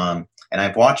talk, and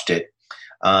I've watched it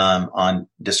on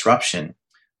disruption,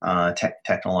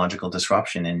 technological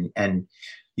disruption, and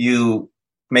you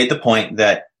made the point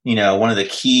that one of the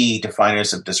key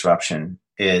definers of disruption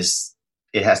is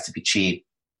it has to be cheap,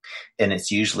 and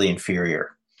it's usually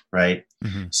inferior, right?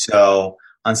 Mm-hmm. So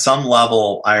on some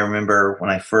level, I remember when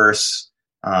I first,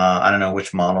 I don't know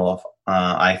which model of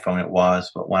iPhone it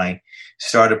was, but when I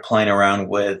started playing around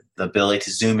with the ability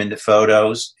to zoom into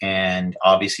photos, and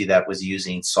obviously that was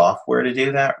using software to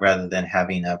do that rather than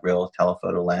having a real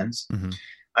telephoto lens, mm-hmm.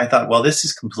 I thought, well, this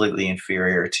is completely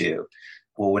inferior to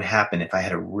what would happen if I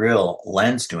had a real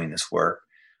lens doing this work.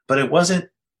 But it wasn't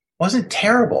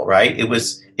terrible, right?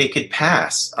 It could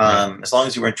pass. As long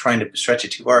as you weren't trying to stretch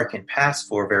it too far, it can pass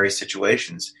for various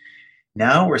situations.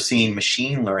 Now we're seeing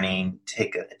machine learning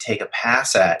take a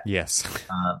pass at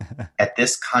at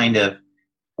this kind of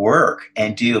work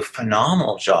and do a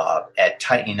phenomenal job at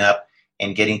tightening up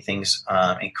and getting things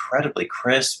incredibly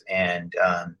crisp. And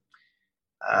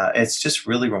it's just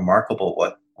really remarkable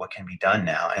what can be done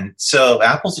now. And so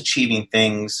Apple's achieving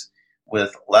things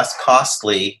with less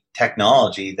costly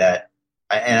technology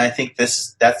and I think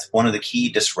that's one of the key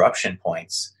disruption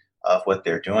points of what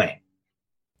they're doing.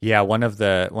 Yeah, one of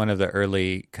the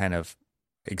early kind of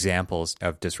examples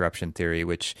of disruption theory,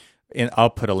 I'll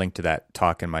put a link to that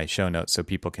talk in my show notes so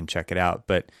people can check it out.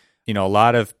 But a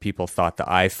lot of people thought the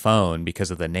iPhone, because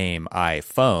of the name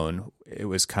iPhone, it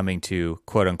was coming to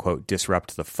quote unquote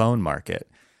disrupt the phone market.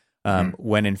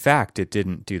 When in fact it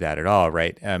didn't do that at all,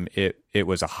 right? It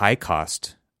was a high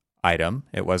cost item.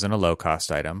 It wasn't a low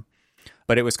cost item,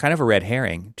 but it was kind of a red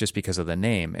herring just because of the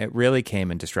name. It really came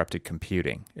and disrupted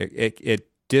computing. It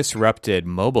disrupted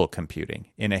mobile computing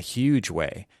in a huge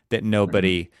way that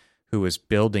nobody who was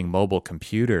building mobile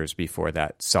computers before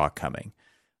that saw coming.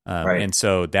 And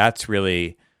so that's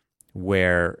really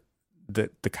where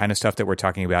the kind of stuff that we're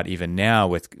talking about even now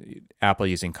with Apple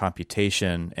using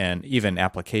computation, and even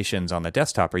applications on the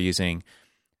desktop are using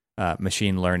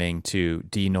machine learning to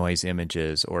denoise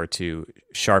images or to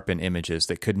sharpen images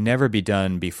that could never be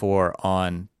done before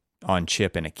on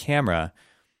chip in a camera.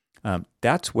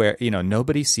 That's where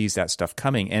nobody sees that stuff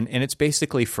coming, and it's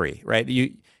basically free, right?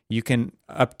 You can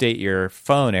update your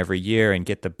phone every year and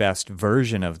get the best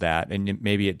version of that, and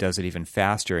maybe it does it even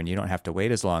faster, and you don't have to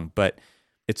wait as long. But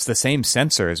it's the same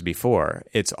sensor as before.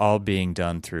 It's all being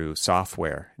done through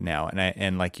software now,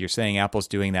 and like you're saying, Apple's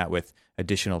doing that with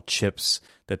additional chips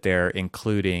that they're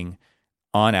including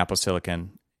on Apple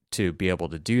Silicon to be able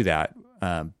to do that.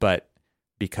 But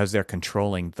because they're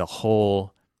controlling the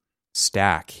whole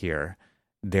stack here,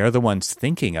 they're the ones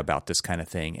thinking about this kind of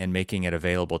thing and making it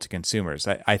available to consumers.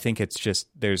 I think it's just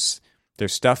there's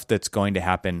stuff that's going to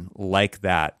happen like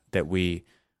that we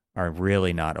are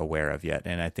really not aware of yet.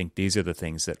 And I think these are the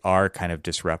things that are kind of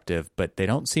disruptive, but they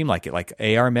don't seem like it. Like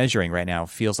AR measuring right now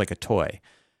feels like a toy.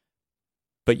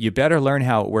 But you better learn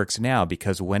how it works now,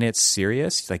 because when it's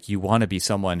serious, like you want to be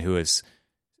someone who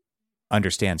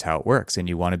understands how it works, and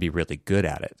you want to be really good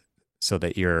at it so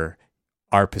that you're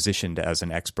positioned as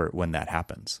an expert when that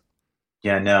happens.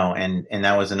 Yeah, no, and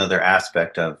that was another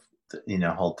aspect of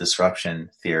whole disruption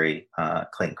theory.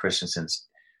 Clayton Christensen's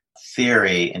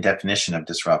theory and definition of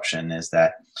disruption is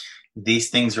that these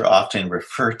things are often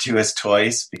referred to as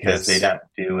toys because they don't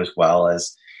do as well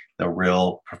as the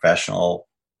real professional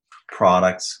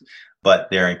products, but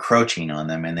they're encroaching on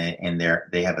them, and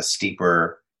they have a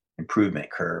steeper improvement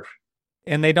curve.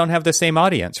 And they don't have the same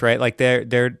audience, right? Like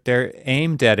they're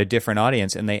aimed at a different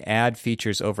audience, and they add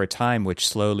features over time, which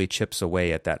slowly chips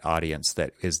away at that audience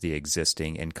that is the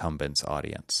existing incumbent's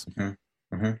audience.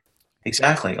 Mm-hmm. Mm-hmm.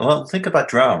 Exactly. Well, think about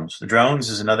drones. The drones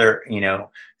is another,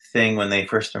 thing. When they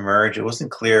first emerged, it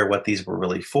wasn't clear what these were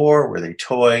really for. Were they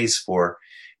toys for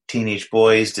teenage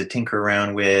boys to tinker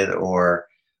around with, or,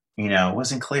 it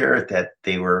wasn't clear that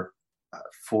they were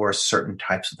for certain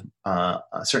types of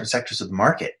certain sectors of the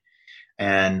market.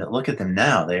 And look at them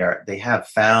now. They have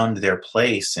found their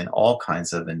place in all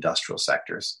kinds of industrial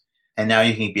sectors. And now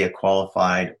you can be a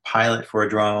qualified pilot for a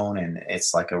drone, and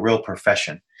it's like a real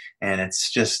profession. And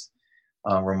it's just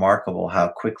remarkable how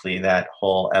quickly that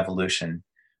whole evolution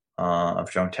of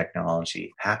drone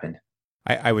technology happened.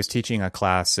 I was teaching a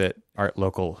class at our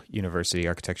local university,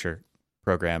 architecture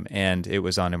program, and it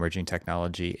was on emerging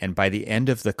technology. And by the end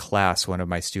of the class, one of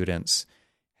my students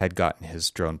had gotten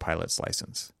his drone pilot's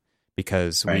license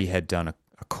because we had done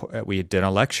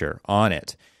a lecture on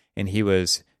it, and he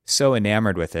was so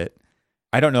enamored with it.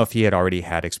 I don't know if he had already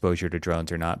had exposure to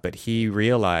drones or not, but he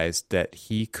realized that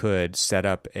he could set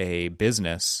up a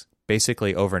business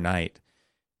basically overnight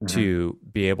to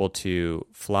be able to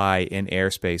fly in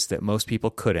airspace that most people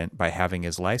couldn't by having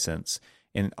his license,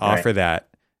 and offer that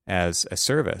as a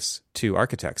service to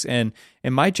architects. And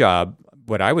in my job,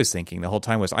 what I was thinking the whole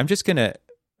time was, I'm just going to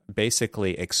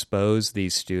basically expose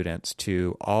these students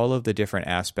to all of the different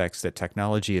aspects that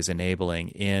technology is enabling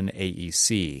in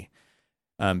AEC.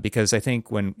 Because I think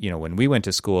when we went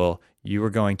to school, you were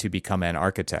going to become an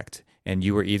architect, and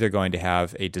you were either going to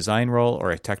have a design role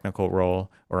or a technical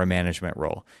role or a management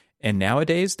role. And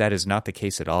nowadays, that is not the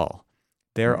case at all.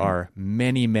 There are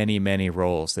many, many, many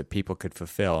roles that people could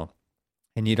fulfill,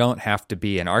 and you don't have to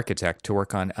be an architect to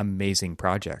work on amazing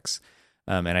projects.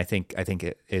 And I think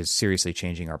it is seriously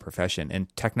changing our profession.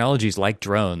 And technologies like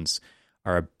drones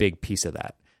are a big piece of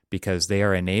that, because they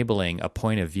are enabling a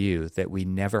point of view that we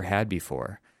never had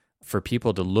before, for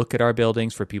people to look at our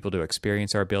buildings, for people to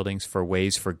experience our buildings, for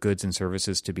ways for goods and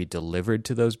services to be delivered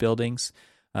to those buildings.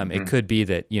 It could be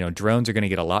that, drones are going to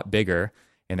get a lot bigger,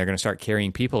 and they're going to start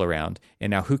carrying people around.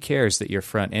 And now who cares that your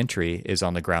front entry is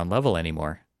on the ground level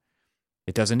anymore?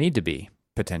 It doesn't need to be,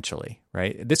 potentially,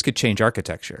 right? This could change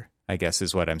architecture, I guess,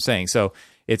 is what I'm saying. So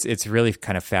it's really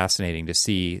kind of fascinating to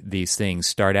see these things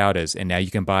start out as, and now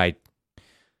you can buy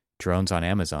drones on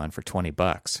Amazon for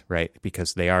 $20, right?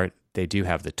 Because they do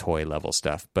have the toy level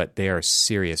stuff, but they are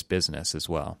serious business as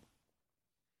well.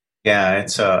 Yeah,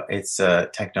 it's a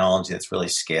technology that's really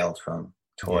scaled from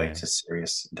toy to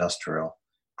serious industrial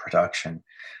production.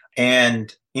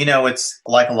 And, it's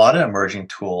like a lot of emerging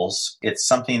tools, it's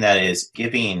something that is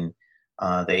giving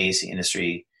the AEC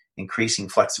industry increasing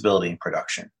flexibility in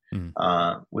production,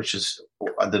 which is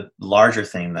the larger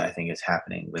thing that I think is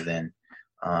happening within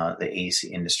the AEC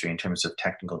industry in terms of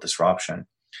technical disruption.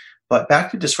 But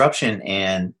back to disruption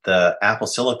and the Apple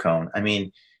silicone, I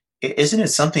mean, isn't it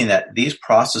something that these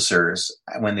processors,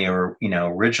 when they were,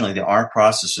 originally the ARM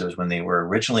processors, when they were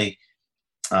originally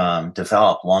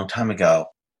developed a long time ago,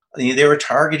 they were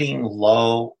targeting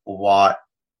low watt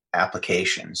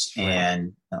applications,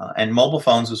 and mobile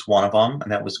phones was one of them,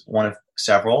 and that was one of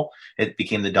several. It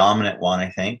became the dominant one, I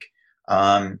think.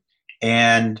 And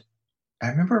I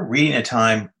remember reading a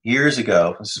time years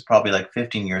ago, this is probably like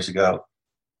 15 years ago,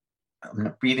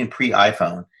 even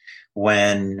pre-iPhone,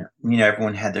 when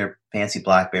everyone had their fancy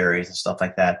BlackBerries and stuff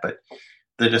like that. But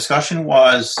the discussion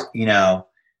was,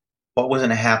 what was going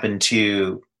to happen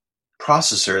to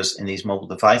processors in these mobile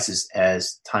devices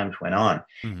as times went on.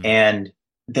 And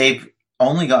they've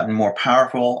only gotten more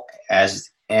powerful and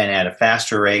at a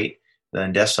faster rate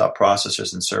than desktop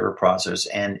processors and server processors.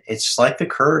 And it's like the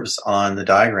curves on the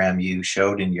diagram you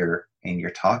showed in your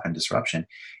talk on disruption.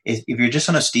 If you're just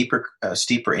on a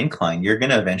steeper incline, you're going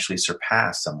to eventually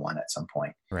surpass someone at some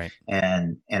point. Right.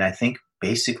 And I think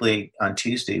basically on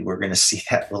Tuesday we're going to see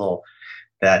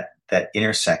that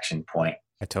intersection point.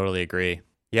 I totally agree.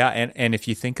 Yeah, and if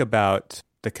you think about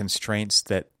the constraints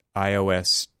that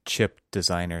iOS chip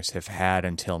designers have had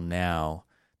until now,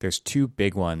 there's two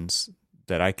big ones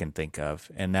that I can think of,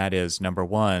 and that is, number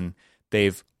one,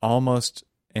 they've almost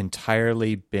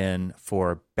entirely been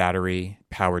for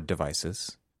battery-powered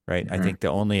devices, right? I think the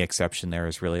only exception there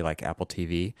is really like Apple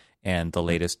TV and the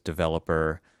latest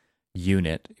developer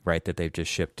unit, right, that they've just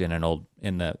shipped in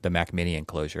the Mac Mini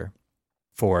enclosure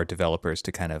for developers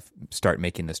to kind of start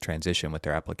making this transition with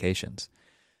their applications.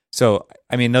 So,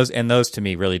 I mean, those to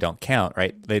me really don't count,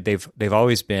 right? They've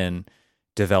always been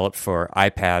developed for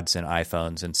iPads and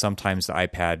iPhones, and sometimes the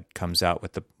iPad comes out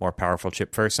with the more powerful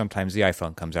chip first, sometimes the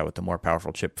iPhone comes out with the more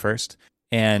powerful chip first.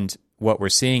 And what we're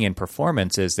seeing in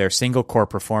performance is their single core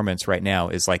performance right now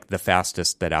is like the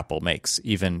fastest that Apple makes,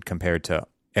 even compared to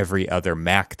every other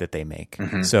Mac that they make.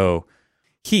 So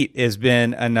heat has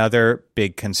been another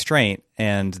big constraint,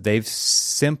 and they've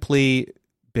simply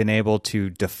been able to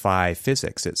defy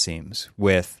physics, it seems,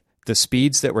 with the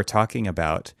speeds that we're talking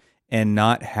about and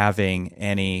not having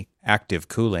any active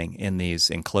cooling in these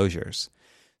enclosures.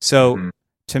 So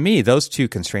to me, those two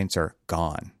constraints are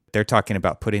gone. They're talking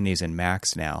about putting these in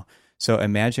Macs now. So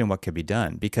imagine what could be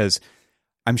done, because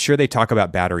I'm sure they talk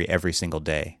about battery every single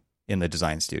day in the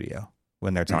design studio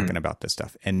when they're talking about this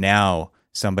stuff. And now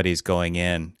somebody's going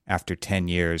in after 10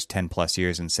 plus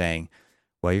years and saying,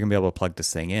 well, you're going to be able to plug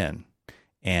this thing in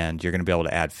and you're going to be able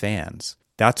to add fans.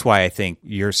 That's why I think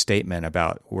your statement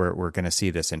about we're going to see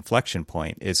this inflection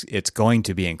point is it's going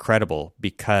to be incredible,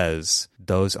 because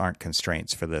those aren't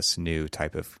constraints for this new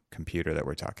type of computer that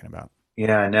we're talking about.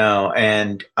 Yeah, no,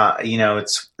 and I've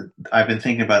been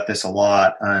thinking about this a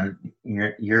lot.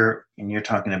 You're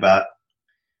talking about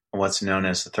what's known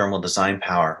as the thermal design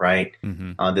power, right?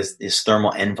 Mm-hmm. This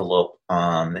thermal envelope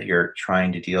that you're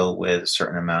trying to deal with a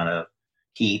certain amount of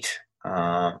heat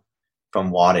from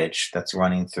wattage that's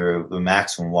running through the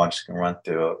maximum wattage can run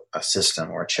through a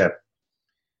system or a chip.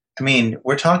 I mean,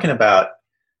 we're talking about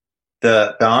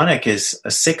the Bionic is a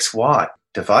 6-watt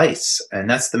device, and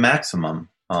that's the maximum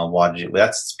wattage.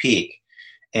 That's its peak.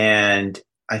 And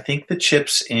I think the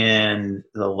chips in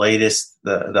the latest,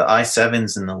 the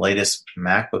i7s and the latest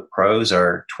MacBook Pros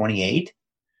are 28.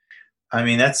 I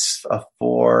mean, that's a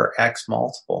 4x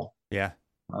multiple. Yeah.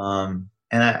 And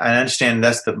I understand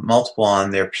that's the multiple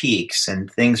on their peaks, and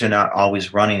things are not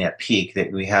always running at peak.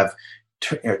 That we have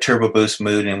turbo boost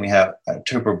mode, and we have a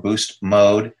turbo boost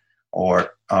mode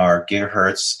or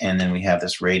gigahertz, and then we have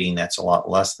this rating that's a lot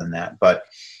less than that. But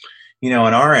in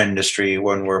our industry,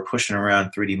 when we're pushing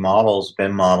around 3D models,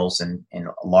 BIM models, and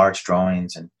large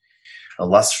drawings and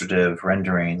illustrative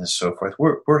rendering and so forth,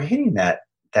 we're hitting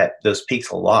those peaks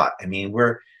a lot. I mean,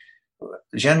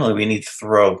 we need to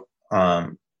throw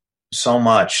so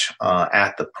much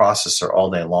at the processor all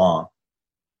day long,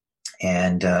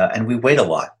 and we wait a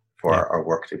lot for our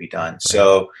work to be done. Right.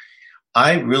 So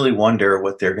I really wonder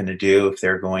what they're going to do, if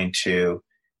they're going to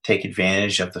take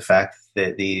advantage of the fact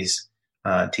that these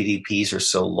TDPs are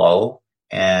so low,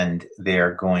 and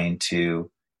they're going to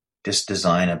just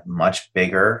design a much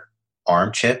bigger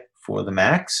ARM chip for the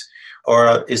Macs,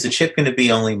 or is the chip going to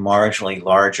be only marginally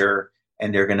larger,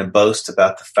 and they're going to boast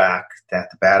about the fact that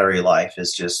the battery life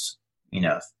is just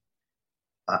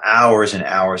hours and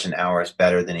hours and hours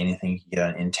better than anything you can get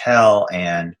on Intel,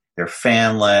 and they're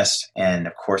fanless, and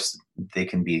of course they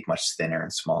can be much thinner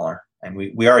and smaller. And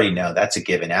we already know that's a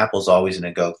given. Apple's always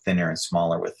going to go thinner and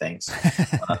smaller with things.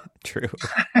 True.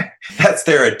 That's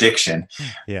their addiction.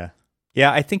 Yeah.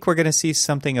 Yeah, I think we're going to see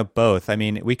something of both. I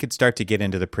mean, we could start to get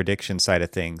into the prediction side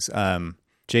of things.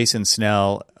 Jason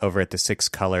Snell over at the Six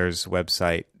Colors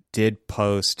website did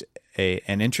post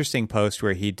an interesting post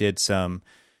where he did some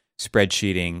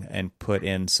spreadsheeting and put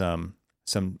in some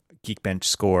Geekbench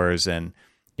scores, and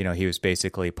he was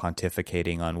basically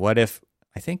pontificating on what if.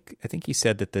 I think he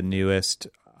said that the newest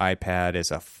iPad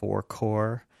is a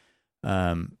 4-core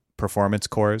performance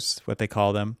cores, what they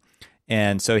call them.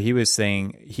 And so he was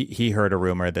saying he heard a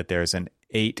rumor that there's an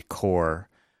 8-core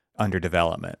under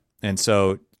development. And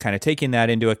so kind of taking that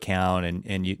into account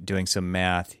and doing some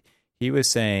math, he was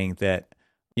saying that,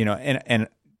 and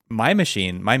my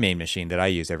main machine that I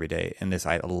use every day, and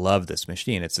I love this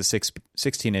machine. It's a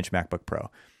 16-inch MacBook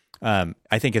Pro.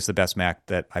 I think it's the best Mac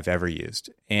that I've ever used.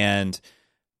 And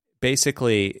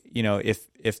basically,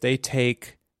 if they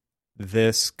take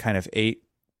this kind of 8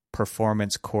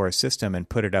 performance core system and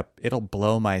put it up, it'll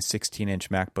blow my 16-inch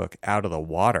MacBook out of the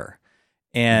water,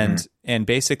 and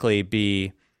basically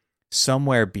be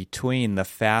somewhere between the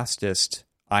fastest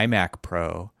iMac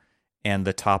Pro and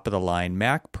the top of the line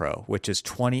Mac Pro, which is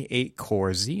 28 core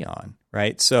Xeon,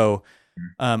 right? So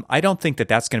I don't think that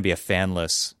that's going to be a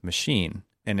fanless machine,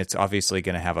 and it's obviously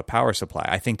going to have a power supply.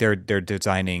 I think they're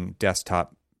designing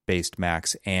desktop-based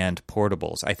Macs and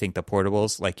portables. I think the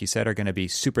portables, like you said, are going to be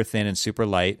super thin and super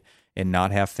light and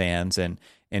not have fans and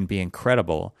be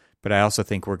incredible. But I also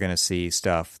think we're going to see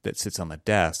stuff that sits on the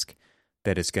desk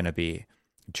that is going to be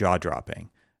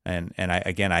jaw-dropping. And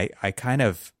I kind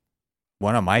of,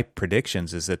 one of my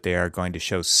predictions is that they are going to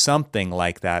show something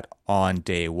like that on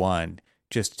day one,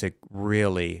 just to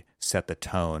really set the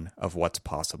tone of what's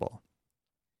possible.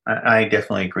 I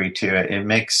definitely agree too. It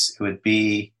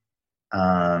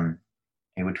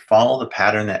would follow the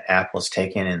pattern that Apple's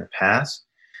taken in the past,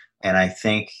 and I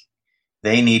think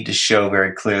they need to show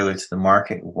very clearly to the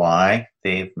market why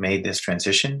they've made this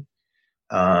transition.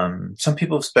 Some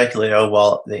people have speculated,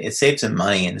 it saves them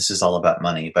money, and this is all about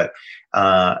money. But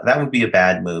that would be a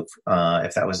bad move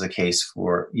if that was the case.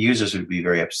 For users, would be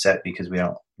very upset because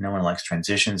no one likes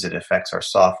transitions. It affects our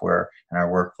software and our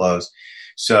workflows.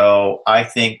 So I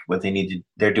think what they need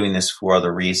they're doing this for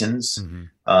other reasons. Mm-hmm.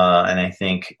 And I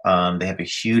think they have a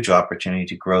huge opportunity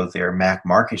to grow their Mac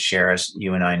market share, as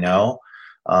you and I know.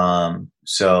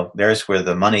 So there's where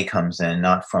the money comes in,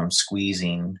 not from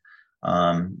squeezing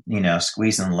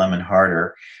the lemon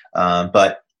harder,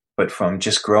 but from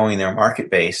just growing their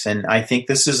market base. And I think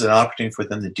this is an opportunity for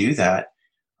them to do that.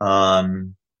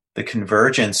 The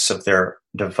convergence of their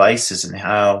devices and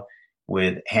how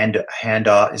with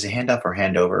handoff, is it handoff or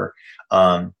handover?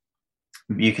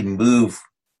 You can move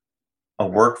a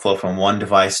workflow from one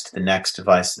device to the next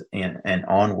device and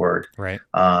onward. Right.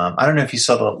 I don't know if you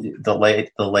saw the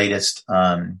latest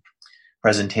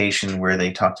presentation where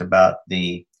they talked about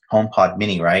the HomePod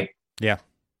Mini, right? Yeah.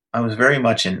 I was very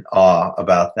much in awe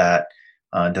about that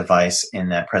device in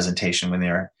that presentation when they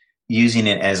were using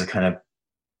it as a kind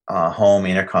of home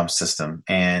intercom system,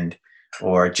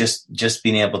 or just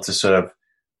being able to sort of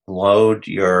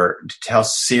tell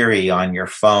Siri on your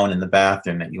phone in the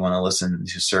bathroom that you want to listen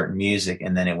to certain music,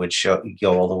 and then it would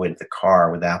go all the way to the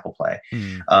car with Apple Play.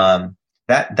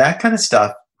 That kind of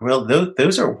stuff.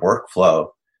 Those are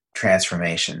workflow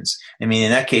transformations. I mean,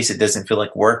 in that case, it doesn't feel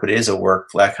like work, but it is a work.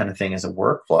 That kind of thing is a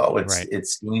workflow.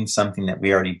 It's doing something that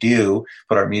we already do.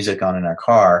 Put our music on in our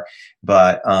car,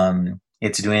 but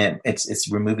it's doing it. It's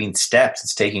removing steps.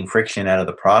 It's taking friction out of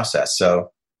the process.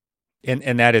 So.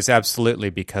 And that is absolutely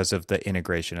because of the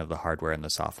integration of the hardware and the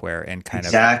software, and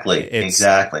exactly.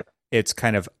 It's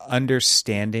kind of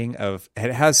understanding of,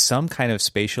 it has some kind of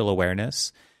spatial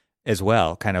awareness as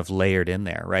well, kind of layered in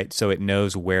there, right? So it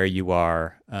knows where you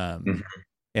are, and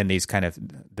these kind of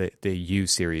the U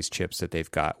series chips that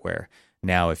they've got, where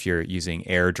now if you're using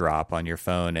AirDrop on your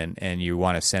phone and you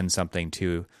want to send something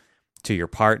to your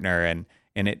partner, and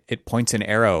it points an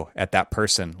arrow at that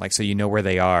person, like, so you know where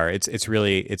they are. It's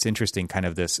interesting, kind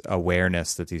of this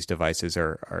awareness that these devices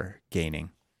are gaining.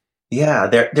 Yeah,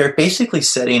 they're basically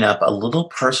setting up a little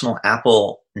personal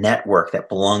Apple network that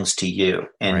belongs to you.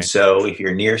 And so if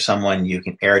you're near someone, you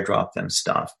can AirDrop them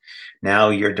stuff. Now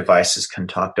your devices can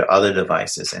talk to other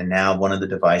devices, and now one of the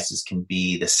devices can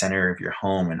be the center of your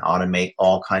home and automate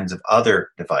all kinds of other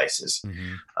devices.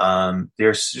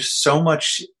 There's just so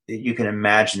much that you can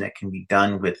imagine that can be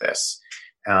done with this.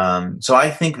 So I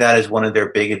think that is one of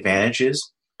their big advantages.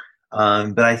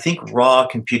 But I think raw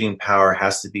computing power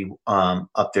has to be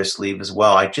up their sleeve as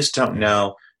well. I just don't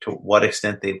know to what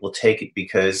extent they will take it,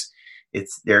 because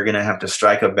they're going to have to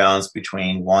strike a balance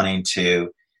between wanting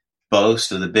to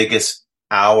boast of the biggest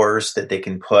hours that they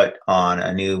can put on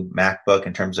a new MacBook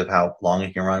in terms of how long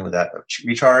it can run without a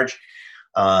recharge.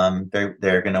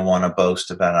 They're going to want to boast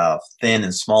about how thin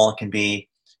and small it can be.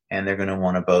 And they're going to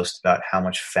want to boast about how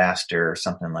much faster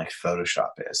something like Photoshop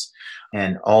is.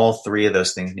 And all three of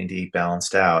those things need to be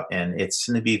balanced out. And it's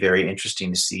going to be very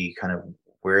interesting to see kind of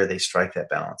where they strike that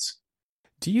balance.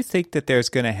 Do you think that there's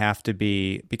going to have to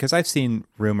be, because I've seen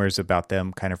rumors about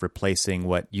them kind of replacing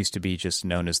what used to be just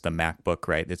known as the MacBook,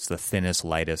 right? It's the thinnest,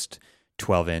 lightest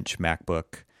 12-inch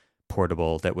MacBook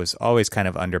portable that was always kind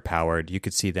of underpowered. You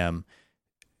could see them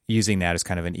using that as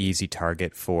kind of an easy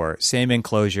target for same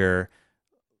enclosure,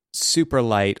 super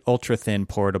light, ultra thin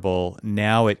portable.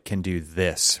 Now it can do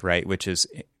this, right? Which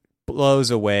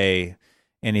blows away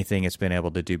anything it's been able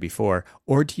to do before.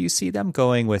 Or do you see them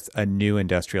going with a new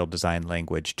industrial design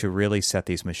language to really set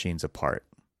these machines apart?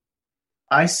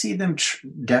 I see them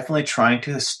definitely trying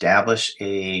to establish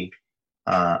a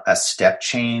step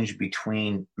change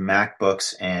between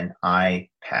MacBooks and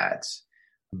iPads.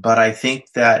 But I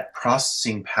think that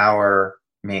processing power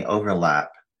may overlap.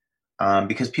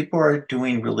 Because people are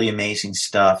doing really amazing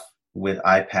stuff with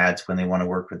iPads when they want to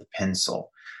work with a pencil.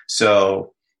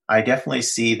 So I definitely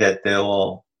see that there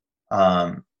will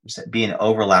be an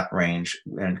overlap range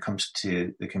when it comes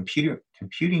to the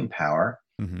computing power.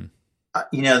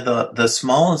 The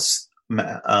smallest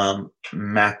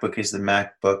MacBook is the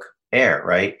MacBook Air,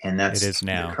 right? And that's it is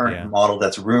now, the current model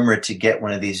that's rumored to get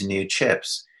one of these new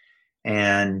chips.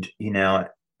 And,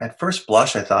 at first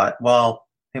blush, I thought, well,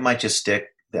 they might just stick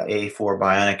the A4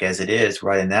 Bionic as it is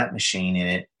right in that machine,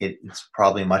 and it's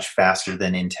probably much faster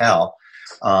than Intel.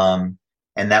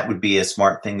 And that would be a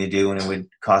smart thing to do, and it would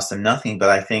cost them nothing. But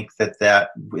I think that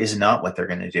is not what they're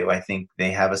going to do. I think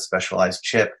they have a specialized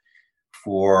chip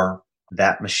for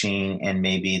that machine and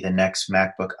maybe the next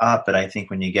MacBook up. But I think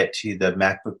when you get to the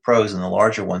MacBook Pros and the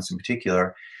larger ones in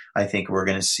particular, I think we're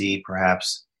going to see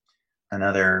perhaps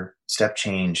another step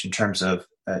change in terms of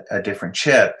a different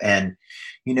chip. And,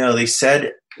 they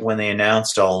said when they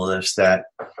announced all of this that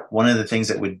one of the things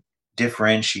that would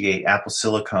differentiate Apple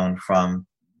Silicon from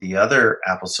the other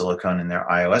Apple Silicon in their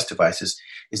iOS devices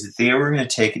is that they were going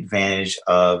to take advantage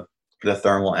of the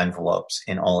thermal envelopes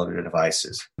in all of their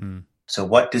devices. So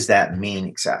what does that mean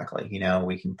exactly?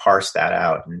 We can parse that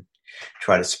out and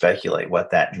try to speculate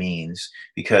what that means,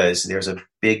 because there's a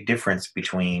big difference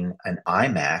between an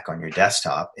iMac on your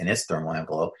desktop and its thermal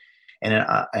envelope and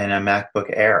a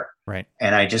MacBook Air. Right.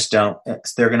 And I just don't,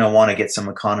 they're going to want to get some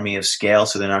economy of scale.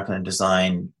 So they're not going to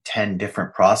design 10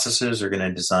 different processors. They're going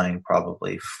to design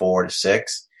probably 4 to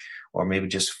 6, or maybe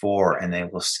just 4, and they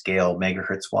will scale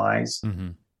megahertz wise.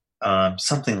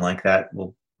 Something like that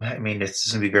will I mean,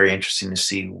 it's going to be very interesting to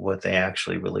see what they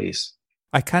actually release.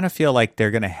 I kind of feel like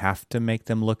they're going to have to make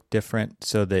them look different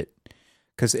so that,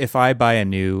 because if I buy a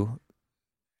new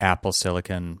Apple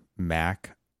Silicon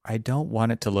Mac, I don't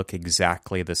want it to look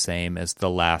exactly the same as the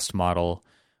last model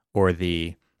or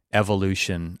the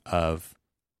evolution of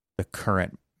the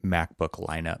current MacBook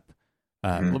lineup,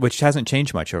 which hasn't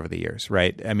changed much over the years,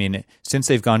 right? I mean, since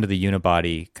they've gone to the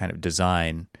unibody kind of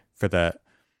design for the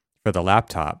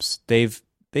laptops, they've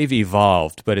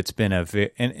evolved, but it's been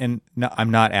and no,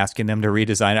 I'm not asking them to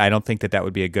redesign it. I don't think that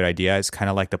would be a good idea. It's kind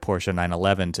of like the Porsche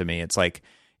 911 to me. It's like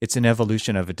it's an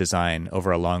evolution of a design over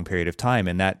a long period of time,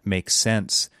 and that makes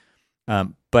sense.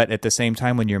 But at the same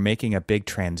time, when you're making a big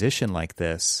transition like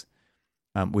this,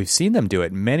 we've seen them do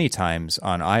it many times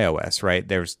on iOS, right?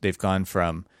 They've gone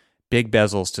from big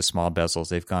bezels to small bezels.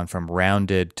 They've gone from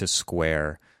rounded to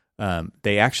square.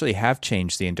 They actually have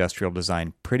changed the industrial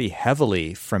design pretty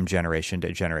heavily from generation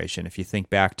to generation. If you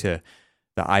think back to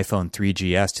the iPhone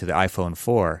 3GS to the iPhone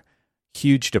 4,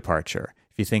 huge departure.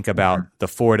 If you think about the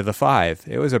 4 to the 5,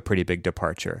 it was a pretty big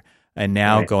departure. And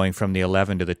now going from the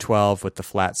 11 to the 12 with the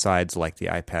flat sides like the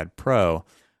iPad Pro,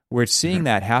 we're seeing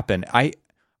that happen. I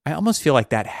almost feel like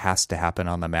that has to happen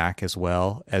on the Mac as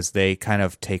well, as they kind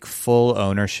of take full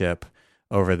ownership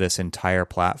over this entire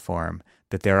platform,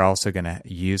 that they're also going to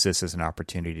use this as an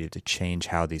opportunity to change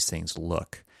how these things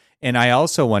look. And I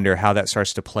also wonder how that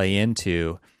starts to play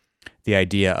into the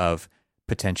idea of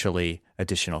potentially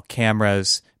additional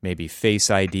cameras, maybe Face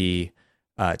ID,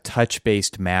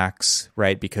 touch-based Macs,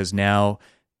 right? Because now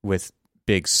with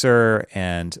Big Sur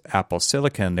and Apple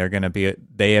Silicon,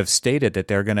 they have stated that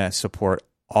they're going to support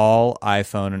all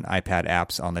iPhone and iPad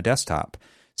apps on the desktop.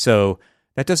 So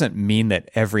that doesn't mean that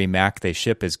every Mac they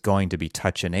ship is going to be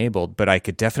touch enabled, but I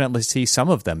could definitely see some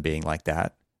of them being like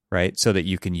that, right? So that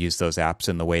you can use those apps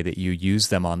in the way that you use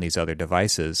them on these other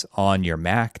devices on your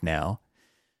Mac now.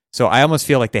 So I almost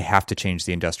feel like they have to change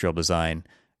the industrial design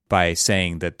by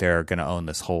saying that they're going to own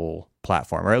this whole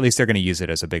platform, or at least they're going to use it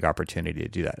as a big opportunity to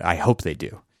do that. I hope they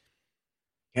do.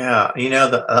 Yeah,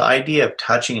 the idea of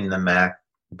touching the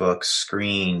MacBook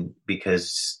screen,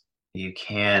 because you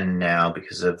can now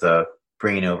because of the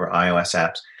bringing over iOS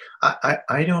apps,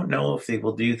 I don't know if they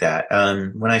will do that.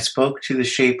 When I spoke to the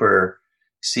Shaper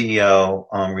CEO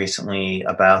recently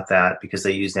about that, because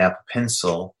they used Apple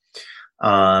Pencil,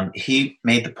 he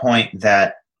made the point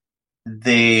that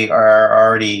they are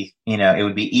already, it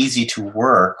would be easy to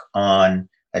work on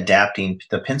adapting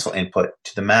the pencil input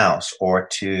to the mouse or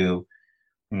to,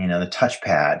 the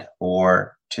touchpad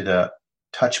or to the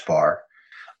touch bar.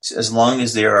 As long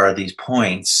as there are these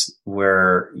points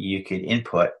where you could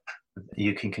input,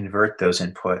 you can convert those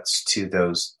inputs to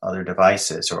those other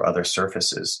devices or other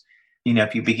surfaces.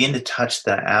 If you begin to touch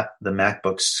the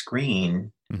MacBook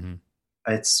screen,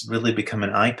 it's really become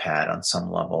an iPad on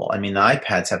some level. I mean, the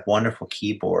iPads have wonderful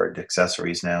keyboard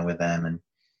accessories now with them. And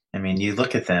I mean, you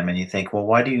look at them and you think, well,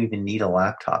 why do you even need a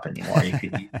laptop anymore? You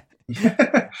could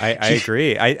I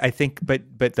agree. I think,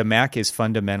 but the Mac is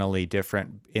fundamentally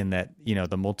different in that,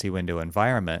 the multi-window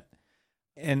environment.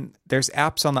 And there's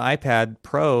apps on the iPad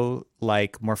Pro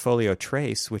like Morpholio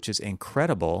Trace, which is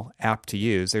incredible app to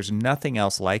use. There's nothing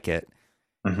else like it.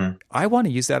 I want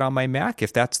to use that on my Mac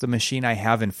if that's the machine I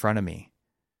have in front of me.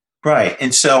 Right.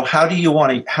 And so how do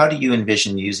you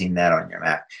envision using that on your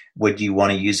Mac? Would you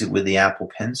want to use it with the Apple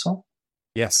Pencil?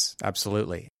 Yes,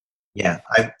 absolutely. Yeah,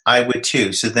 I would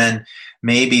too. So then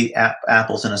maybe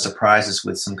Apple's going to surprise us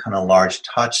with some kind of large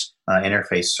touch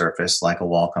interface surface, like a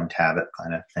Wacom tablet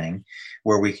kind of thing,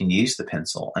 where we can use the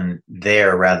pencil and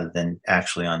there rather than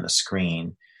actually on the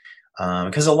screen.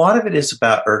 Because a lot of it is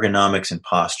about ergonomics and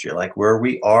posture. Like where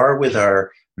we are with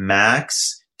our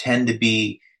Macs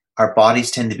our bodies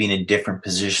tend to be in a different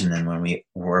position than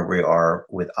where we are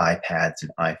with iPads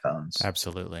and iPhones.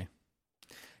 Absolutely.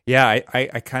 Yeah,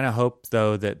 I kind of hope,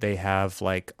 though, that they have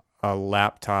like a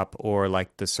laptop or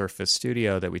like the Surface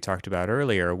Studio that we talked about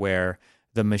earlier, where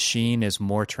the machine is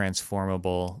more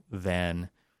transformable than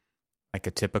like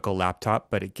a typical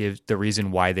laptop. But the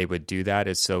reason why they would do that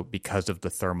is because of the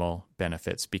thermal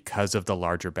benefits, because of the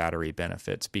larger battery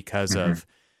benefits, because of,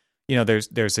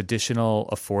 there's additional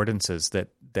affordances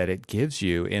that it gives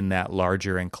you in that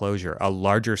larger enclosure, a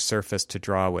larger surface to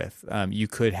draw with. You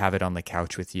could have it on the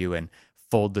couch with you and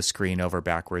fold the screen over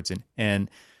backwards. And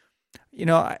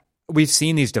we've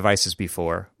seen these devices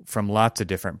before from lots of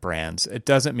different brands. It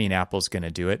doesn't mean Apple's going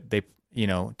to do it.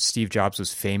 Steve Jobs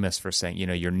was famous for saying,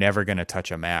 you're never going to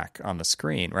touch a Mac on the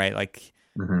screen, right? Like,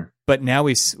 but now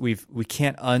we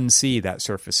can't unsee that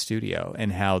Surface Studio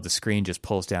and how the screen just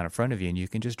pulls down in front of you and you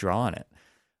can just draw on it.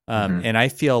 And I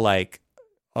feel like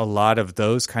a lot of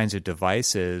those kinds of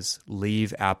devices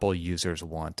leave Apple users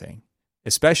wanting,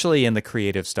 especially in the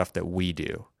creative stuff that we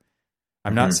do.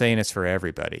 I'm not saying it's for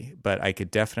everybody, but I could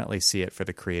definitely see it for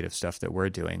the creative stuff that we're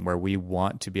doing, where we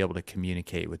want to be able to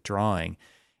communicate with drawing,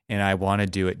 and I want to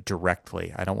do it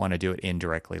directly. I don't want to do it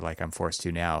indirectly like I'm forced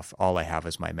to now if all I have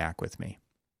is my Mac with me.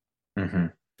 Mm-hmm.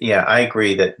 Yeah, I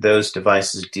agree that those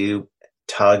devices do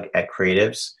tug at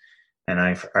creatives, and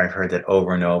I've heard that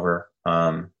over and over.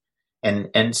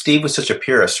 And Steve was such a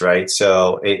purist, right?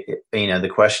 So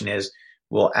the question is,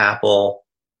 will Apple,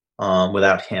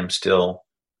 without him, still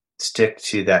stick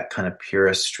to that kind of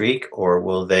purist streak, or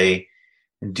will they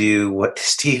do what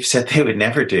Steve said they would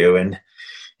never do and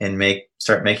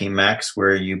start making Macs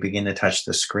where you begin to touch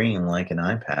the screen like an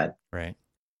iPad? Right.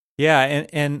 Yeah,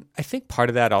 and I think part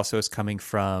of that also is coming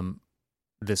from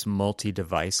this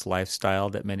multi-device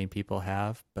lifestyle that many people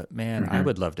have. But man, I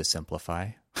would love to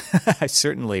simplify. I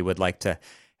certainly would like to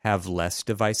have less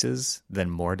devices than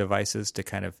more devices to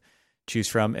kind of choose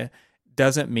from. It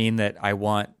doesn't mean that I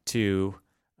want to,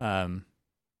 I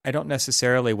don't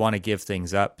necessarily want to give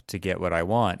things up to get what I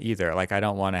want either. Like I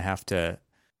don't want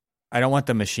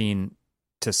the machine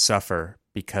to suffer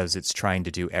because it's trying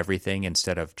to do everything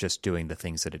instead of just doing the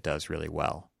things that it does really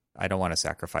well. I don't want to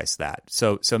sacrifice that.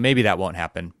 So maybe that won't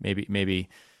happen. Maybe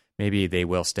they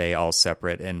will stay all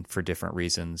separate and for different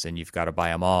reasons, and you've got to buy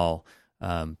them all.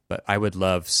 But I would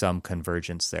love some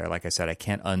convergence there. Like I said, I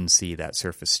can't unsee that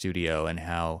Surface Studio and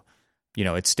how,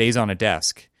 it stays on a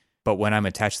desk, but when I'm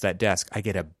attached to that desk, I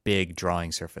get a big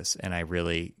drawing surface, and I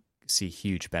really see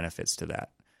huge benefits to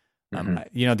that.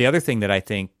 The other thing that I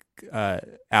think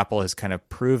Apple has kind of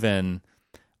proven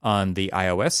on the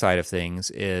iOS side of things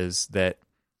is that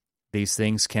these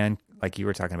things can, like you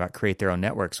were talking about, create their own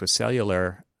networks with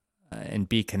cellular and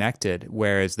be connected,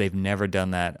 whereas they've never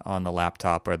done that on the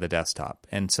laptop or the desktop.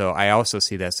 And so I also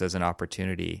see this as an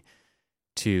opportunity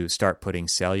to start putting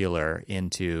cellular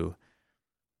into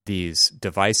these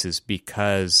devices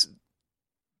because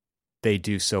they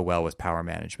do so well with power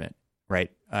management,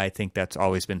 right? I think that's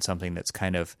always been something that's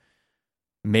kind of,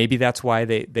 maybe that's why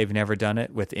they've never done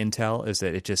it with Intel, is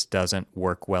that it just doesn't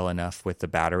work well enough with the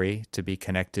battery to be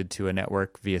connected to a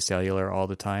network via cellular all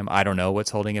the time. I don't know what's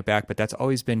holding it back, but that's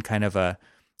always been kind of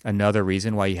another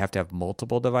reason why you have to have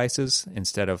multiple devices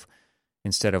instead of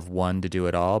one to do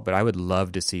it all. But I would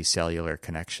love to see cellular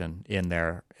connection in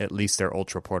at least their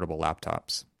ultra portable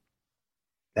laptops.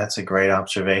 That's a great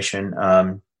observation.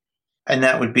 And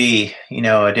that would be, a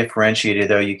differentiator,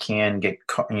 though. You can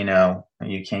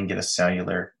get a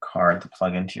cellular card to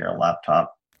plug into your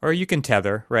laptop. Or you can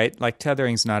tether, right? Like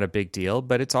tethering's not a big deal,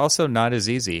 but it's also not as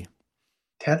easy.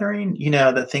 Tethering,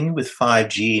 the thing with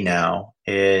 5G now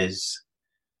is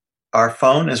our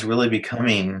phone is really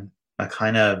becoming a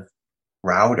kind of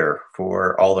router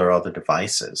for all their other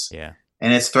devices. Yeah.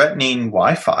 And it's threatening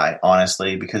Wi-Fi,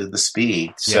 honestly, because of the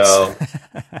speed. Yes. So,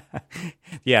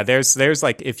 yeah, there's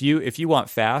like if you want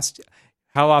fast,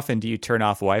 how often do you turn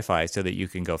off Wi-Fi so that you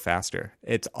can go faster?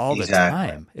 It's all the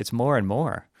time. It's more and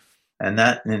more. And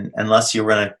unless you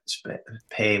want to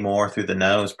pay more through the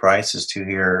nose prices to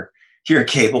your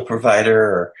cable provider,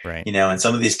 or right. In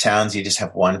some of these towns you just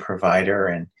have one provider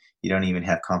and you don't even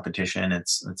have competition.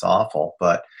 It's awful,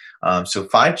 but. So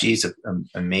 5G is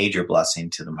a major blessing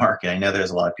to the market. I know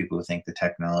there's a lot of people who think the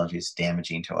technology is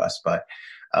damaging to us, but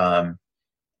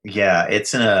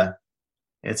it's gonna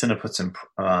put some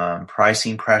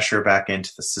pricing pressure back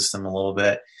into the system a little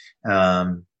bit,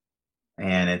 and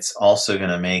it's also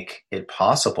gonna make it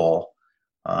possible.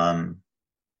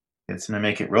 It's gonna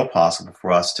make it real possible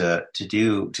for us to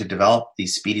develop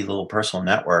these speedy little personal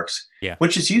networks,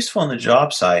 which is useful on the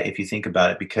job site if you think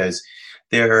about it, because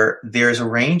there's a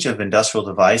range of industrial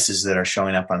devices that are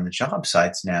showing up on the job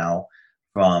sites now,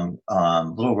 from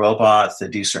little robots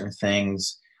that do certain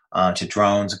things to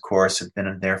drones, of course, have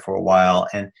been there for a while.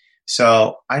 And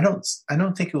so I don't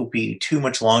think it will be too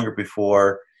much longer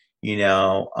before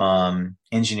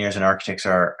engineers and architects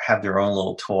have their own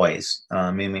little toys,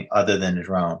 maybe other than a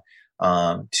drone,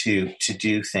 to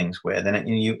do things with. And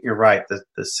you're right,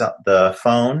 the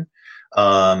phone.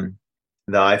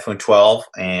 The iPhone 12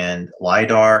 and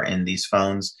LiDAR in these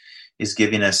phones is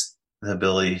giving us the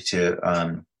ability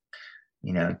to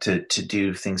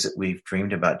do things that we've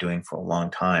dreamed about doing for a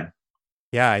long time.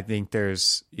 Yeah, I think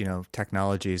there's,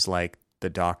 technologies like the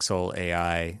Doxel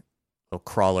AI little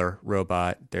crawler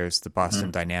robot. There's the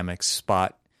Boston Dynamics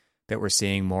Spot that we're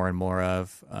seeing more and more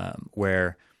of,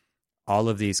 where all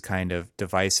of these kind of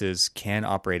devices can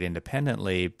operate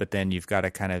independently, but then you've got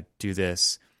to kind of do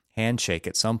this handshake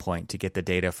at some point to get the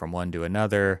data from one to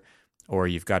another, or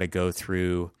you've got to go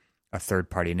through a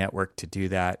third-party network to do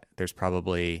that. There's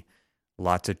probably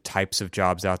lots of types of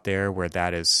jobs out there where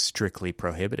that is strictly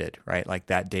prohibited, right? Like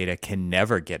that data can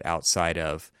never get outside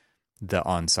of the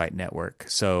on-site network.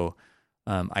 So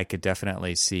I could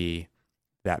definitely see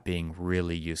that being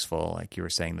really useful. Like you were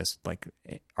saying, this like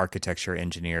architecture,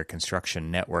 engineer, construction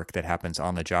network that happens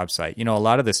on the job site. A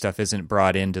lot of this stuff isn't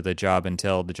brought into the job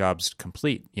until the job's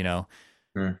complete,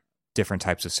 different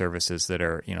types of services that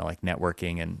are, like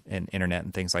networking and internet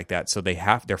and things like that. So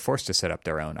they're forced to set up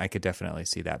their own. I could definitely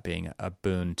see that being a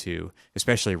boon to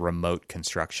especially remote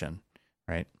construction,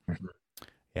 right? Mm-hmm.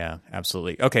 Yeah,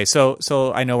 absolutely. Okay. So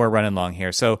I know we're running long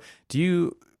here. So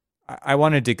I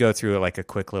wanted to go through like a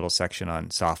quick little section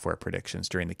on software predictions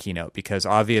during the keynote, because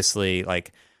obviously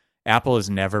like Apple has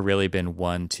never really been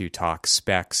one to talk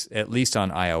specs, at least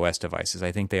on iOS devices.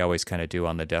 I think they always kind of do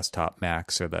on the desktop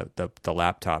Macs or the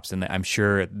laptops. And I'm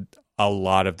sure a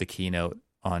lot of the keynote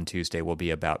on Tuesday will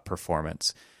be about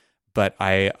performance. But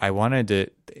I wanted to,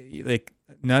 like,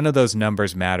 none of those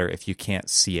numbers matter if you can't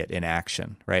see it in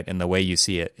action, right? And the way you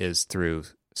see it is through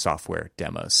software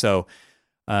demos. So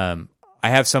I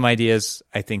have some ideas.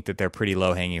 I think that they're pretty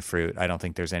low-hanging fruit. I don't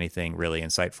think there's anything really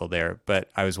insightful there. But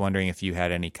I was wondering if you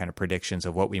had any kind of predictions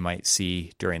of what we might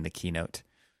see during the keynote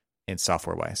in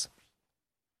software-wise.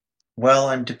 Well,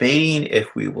 I'm debating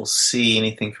if we will see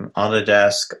anything from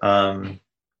Autodesk.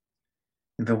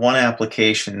 The one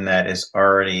application that is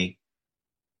already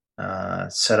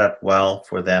set up well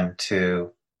for them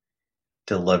to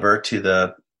deliver to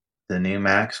the new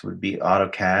Macs would be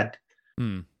AutoCAD.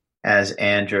 As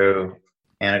Andrew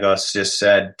Anagos just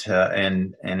said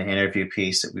in an interview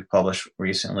piece that we published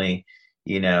recently,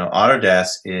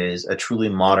 Autodesk is a truly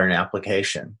modern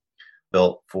application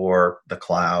built for the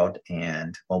cloud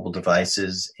and mobile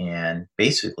devices and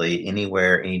basically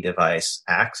anywhere any device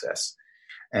access.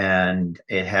 And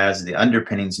it has the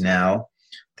underpinnings now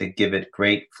that give it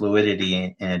great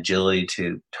fluidity and agility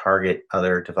to target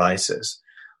other devices.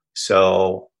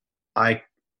 So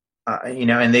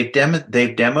and they've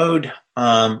demoed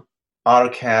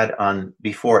AutoCAD on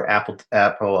before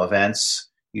Apple events,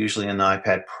 usually on the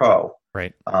iPad Pro,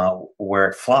 right? Where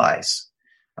it flies.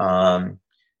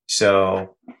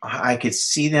 So I could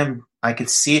see them. I could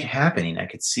see it happening. I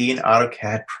could see an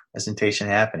AutoCAD presentation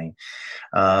happening.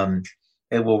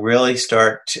 It will really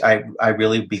start. I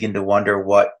really begin to wonder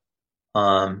what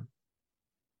that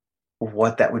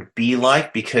would be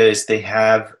like, because they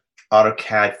have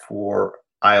AutoCAD for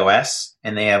iOS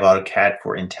and they have AutoCAD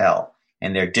for Intel,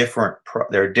 and they're different.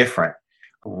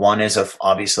 One is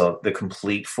obviously the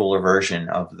complete fuller version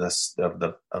of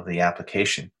the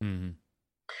application,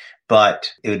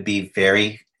 but it would be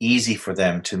very easy for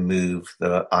them to move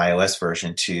the iOS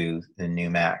version to the new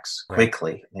Macs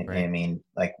quickly. Right. I mean,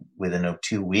 like within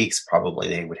 2 weeks, probably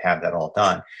they would have that all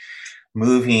done.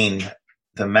 Moving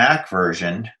the Mac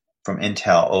version from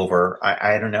Intel over,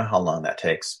 I don't know how long that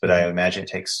takes, but I imagine it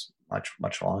takes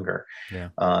much longer. Yeah.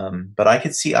 But I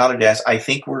could see Autodesk. I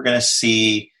think we're going to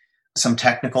see some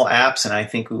technical apps, and I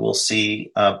think we will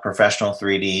see a professional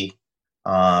 3D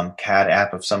CAD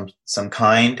app of some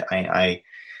kind.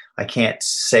 I can't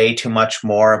say too much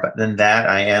more than that.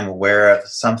 I am aware of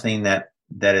something that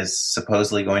is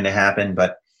supposedly going to happen,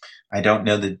 but I don't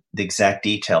know the exact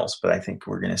details. But I think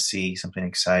we're going to see something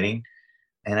exciting,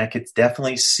 and I could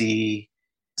definitely see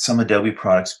some Adobe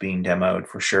products being demoed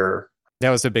for sure. That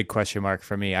was a big question mark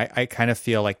for me. I kind of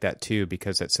feel like that too,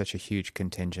 because it's such a huge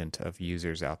contingent of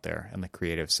users out there on the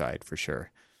creative side for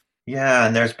sure. Yeah,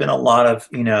 and there's been a lot of,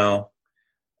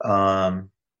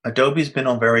 Adobe's been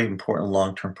a very important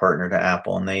long-term partner to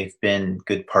Apple, and they've been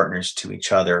good partners to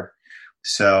each other.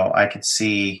 So I could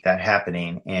see that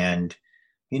happening. And,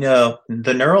 the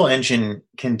Neural Engine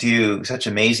can do such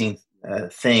amazing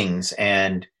things,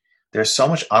 and there's so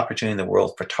much opportunity in the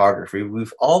world of photography.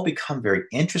 We've all become very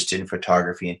interested in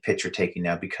photography and picture taking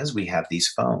now because we have these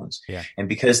phones, and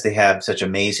because they have such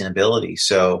amazing ability.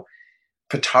 So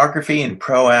photography and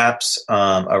pro apps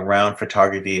around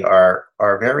photography are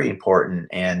very important,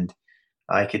 and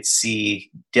I could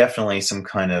see definitely some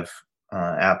kind of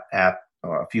app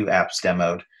or a few apps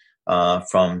demoed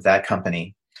from that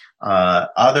company.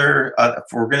 If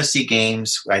we're going to see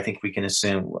games, I think we can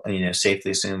assume, safely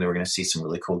assume that we're going to see some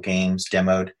really cool games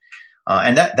demoed.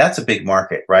 And that's a big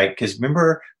market, right? Because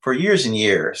remember, for years and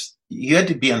years, you had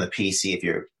to be on the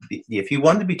PC. If you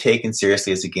wanted to be taken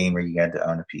seriously as a gamer, you had to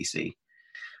own a PC.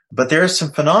 But there are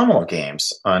some phenomenal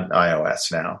games on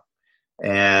iOS now.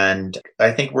 And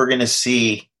I think we're going to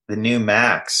see the new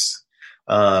Macs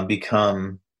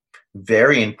become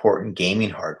very important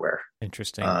gaming hardware.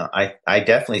 Interesting. I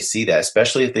definitely see that,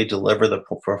 especially if they deliver the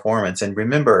performance. And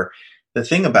remember, the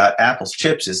thing about Apple's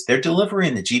chips is they're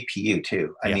delivering the GPU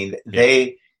too. I mean,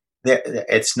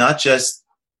 it's not just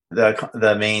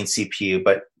the main CPU,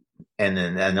 but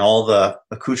and all the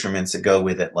accoutrements that go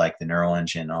with it, like the neural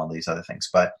engine and all these other things.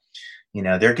 But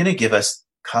they're going to give us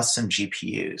custom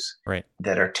GPUs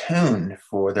that are tuned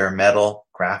for their Metal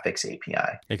graphics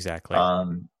API. Exactly.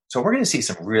 So we're going to see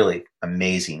some really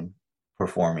amazing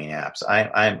performing apps.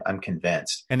 I'm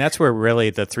convinced. And that's where really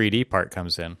the 3D part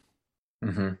comes in.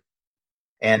 Mm-hmm.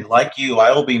 And like you,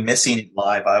 I will be missing it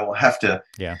live. I will have to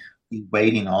be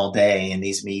waiting all day in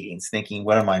these meetings, thinking,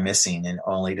 "What am I missing?" and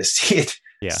only to see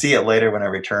it later when I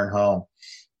return home.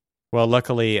 Well,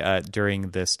 luckily,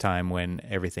 during this time when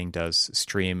everything does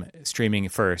streaming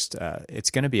first,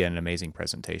 it's going to be an amazing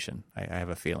presentation. I have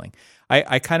a feeling.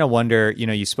 I kind of wonder,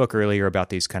 you spoke earlier about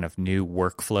these kind of new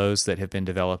workflows that have been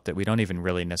developed that we don't even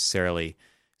really necessarily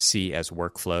see as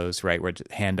workflows, right? Where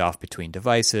handoff between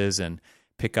devices and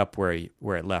pick up where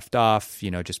it left off,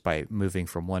 just by moving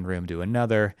from one room to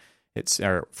another.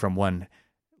 Or from one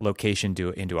location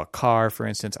into a car, for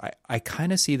instance. I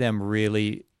kind of see them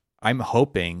really. I'm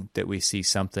hoping that we see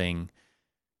something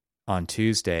on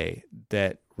Tuesday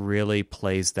that really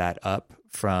plays that up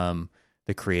from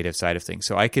the creative side of things.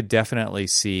 So I could definitely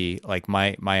see, like,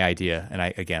 my idea, and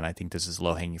I think this is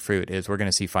low-hanging fruit, is we're going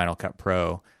to see Final Cut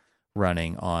Pro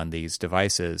running on these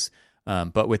devices.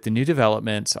 But with the new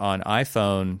developments on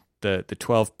iPhone, the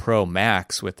 12 Pro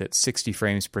Max with its 60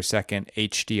 frames per second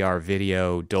HDR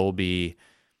video, Dolby,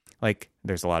 like,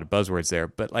 there's a lot of buzzwords there,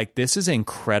 but like, this is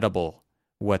incredible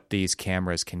what these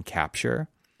cameras can capture,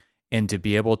 and to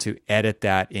be able to edit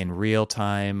that in real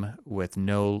time with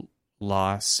no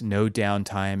loss, no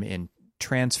downtime in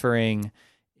transferring.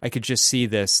 I could just see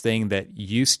this thing that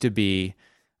used to be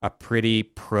a pretty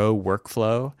pro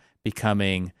workflow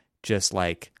becoming just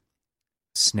like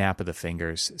snap of the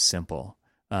fingers simple,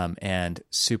 and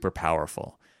super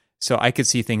powerful. So I could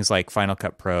see things like Final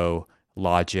Cut Pro,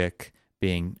 Logic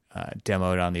being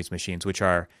demoed on these machines, which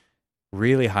are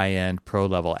really high-end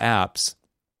pro-level apps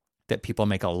that people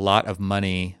make a lot of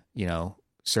money,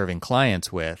 serving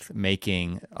clients with,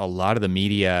 making a lot of the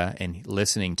media and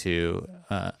listening to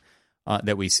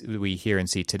that we hear and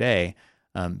see today,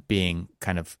 being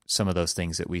kind of some of those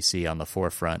things that we see on the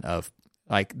forefront of,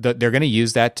 like, they're going to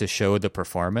use that to show the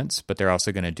performance, but they're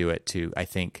also going to do it to, I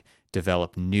think,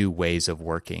 develop new ways of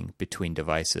working between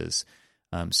devices.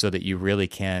 So that you really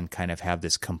can kind of have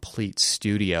this complete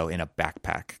studio in a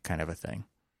backpack kind of a thing.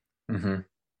 Mm-hmm.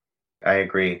 I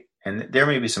agree. And there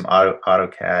may be some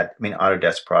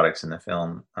Autodesk products in the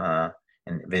film and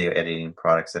video editing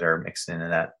products that are mixed into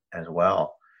that as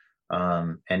well.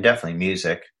 And definitely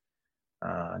music.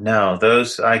 No,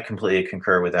 those, I completely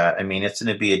concur with that. I mean, it's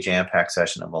going to be a jam-packed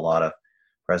session of a lot of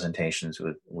presentations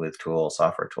with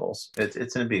software tools. It's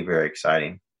going to be very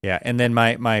exciting. Yeah, and then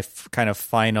my kind of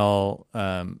final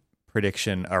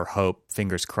prediction or hope,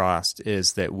 fingers crossed,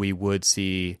 is that we would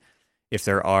see, if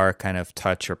there are kind of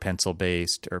touch or pencil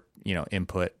based or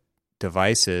input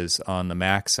devices on the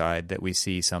Mac side, that we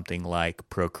see something like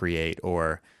Procreate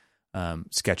or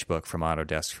Sketchbook from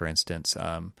Autodesk, for instance.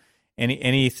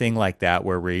 Anything like that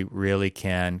where we really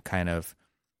can kind of,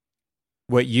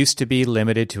 what used to be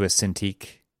limited to a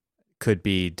Cintiq could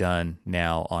be done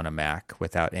now on a Mac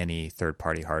without any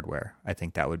third-party hardware. I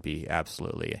think that would be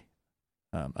absolutely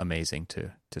amazing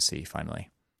to see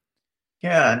finally.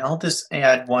 Yeah, and I'll just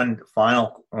add one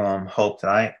final hope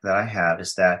that I have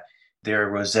is that their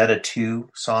Rosetta 2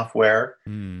 software,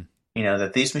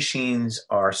 that these machines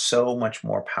are so much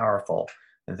more powerful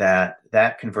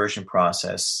that conversion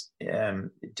process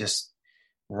just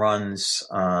runs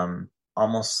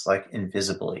almost like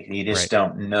invisibly. You just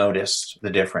don't notice the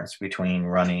difference between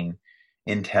running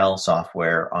Intel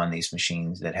software on these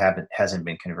machines that hasn't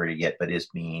been converted yet, but is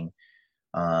being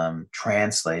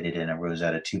translated in a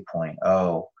Rosetta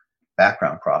 2.0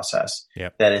 background process.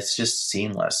 That it's just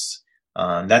seamless.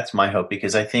 That's my hope,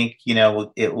 because I think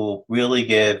it will really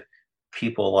give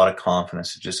people a lot of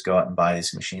confidence to just go out and buy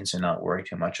these machines and not worry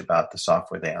too much about the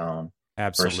software they own.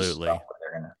 Absolutely, versus the software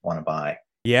they're going to want to buy.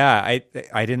 Yeah,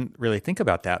 I didn't really think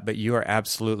about that, but you are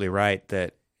absolutely right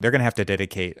that they're going to have to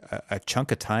dedicate a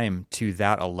chunk of time to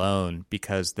that alone,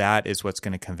 because that is what's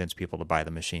going to convince people to buy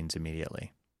the machines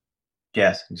immediately.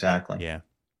 Yes, exactly. Yeah.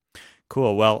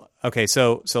 Cool. Well, okay.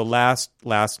 So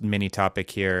last mini topic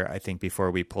here, I think,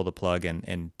 before we pull the plug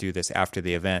and do this after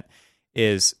the event,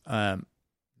 is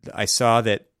I saw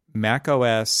that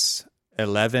macOS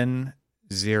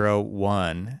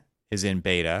 11.01 is in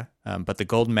beta, but the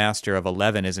Golden Master of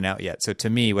 11 isn't out yet. So to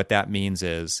me, what that means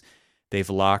is they've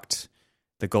locked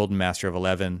the Golden Master of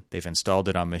 11, they've installed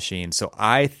it on machines. So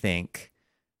I think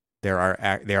they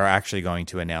are actually going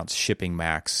to announce shipping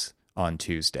Macs on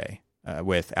Tuesday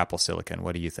with Apple Silicon.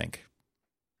 What do you think?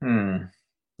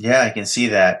 Yeah, I can see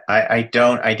that. I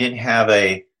didn't have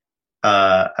a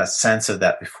sense of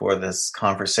that before this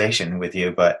conversation with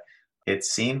you, but it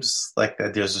seems like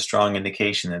that there's a strong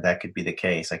indication that could be the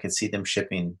case. I could see them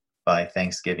shipping by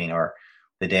Thanksgiving or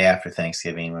the day after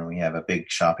Thanksgiving when we have a big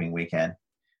shopping weekend.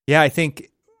 Yeah, I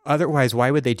think otherwise, why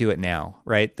would they do it now,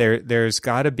 right? There's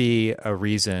got to be a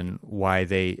reason why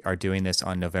they are doing this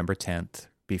on November 10th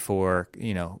before,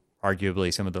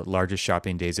 arguably some of the largest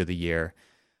shopping days of the year.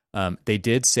 They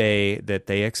did say that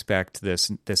they expect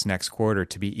this next quarter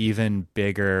to be even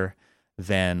bigger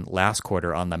than last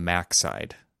quarter on the Mac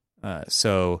side.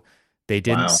 So they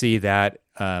didn't see that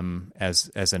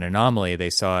as an anomaly.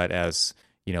 They saw it as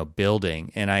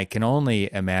building, and I can only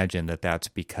imagine that that's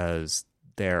because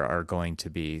there are going to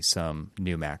be some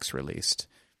new Macs released.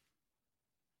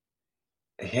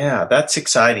 Yeah, that's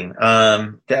exciting.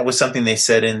 That was something they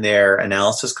said in their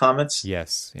analysis comments.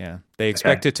 Yes, yeah. They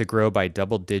expect it to grow by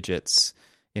double digits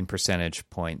in percentage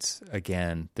points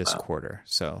again this quarter.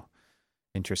 So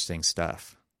interesting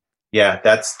stuff. Yeah,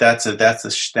 that's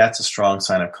a strong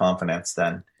sign of confidence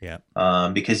then. Yeah.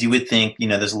 Because you would think,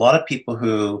 there's a lot of people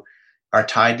who are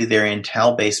tied to their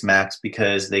Intel-based Macs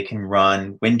because they can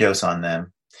run Windows on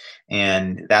them.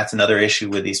 And that's another issue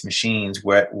with these machines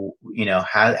where,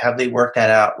 have they worked that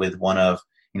out with one of,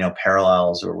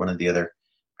 Parallels or one of the other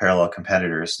parallel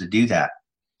competitors to do that?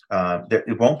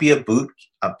 It won't be a boot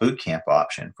camp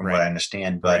option from what I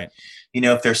understand. But,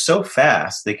 if they're so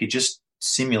fast, they could just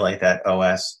simulate that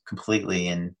OS completely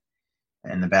in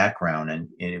the background and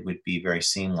it would be very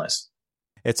seamless.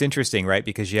 It's interesting, right?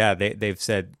 Because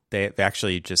they've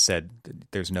actually just said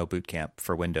there's no boot camp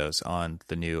for Windows on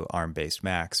the new ARM-based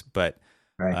Macs. But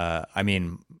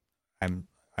I'm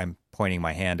pointing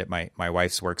my hand at my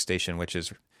wife's workstation, which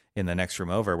is in the next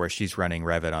room over, where she's running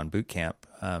Revit on boot camp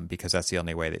because that's the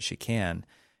only way that she can.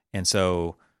 And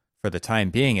so, for the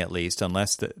time being, at least,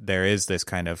 unless there is this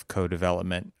kind of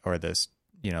co-development or this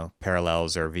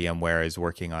Parallels or VMware is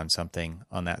working on something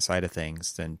on that side of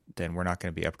things, then we're not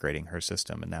going to be upgrading her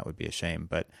system, and that would be a shame.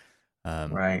 But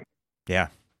yeah,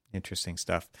 interesting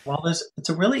stuff. Well, it's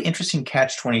a really interesting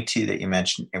catch-22 that you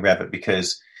mentioned in Revit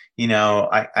because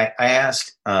I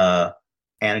asked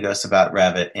Anagos about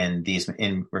Revit and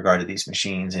in regard to these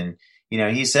machines, and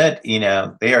he said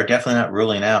they are definitely not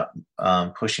ruling out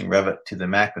pushing Revit to the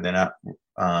Mac, but they're not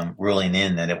ruling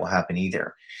in that it will happen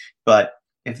either. But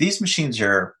if these machines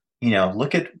are,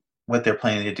 look at what they're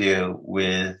planning to do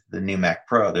with the new Mac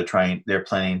Pro. They're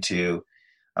planning to,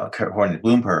 according to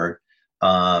Bloomberg,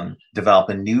 develop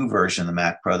a new version of the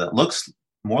Mac Pro that looks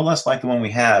more or less like the one we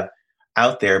have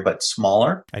out there, but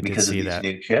smaller because of these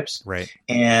new chips. Right.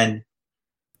 And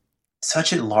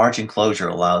such a large enclosure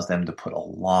allows them to put a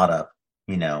lot of,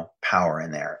 power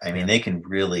in there. I mean, they can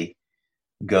really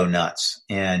go nuts.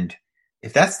 And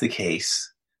if that's the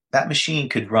case, that machine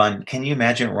could run. Can you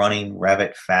imagine running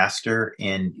Revit faster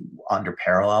under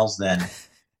Parallels than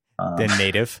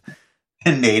native?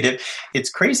 Native. It's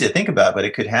crazy to think about, but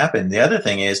it could happen. The other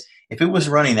thing is, if it was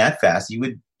running that fast, you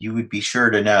would be sure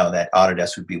to know that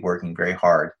Autodesk would be working very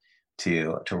hard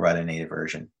to run a native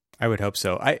version. I would hope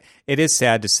so. It is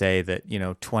sad to say that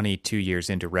 22 years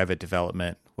into Revit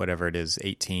development, whatever it is,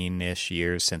 18-ish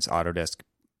years since Autodesk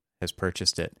has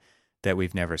purchased it, that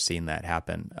we've never seen that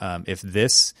happen.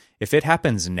 If it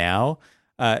happens now,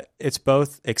 it's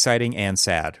both exciting and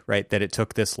sad, right? That it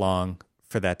took this long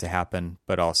for that to happen,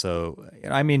 but also,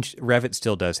 Revit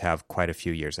still does have quite a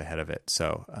few years ahead of it.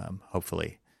 So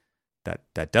hopefully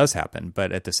that does happen.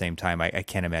 But at the same time, I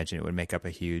can't imagine it would make up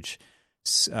a huge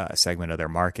segment of their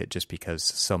market just because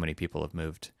so many people have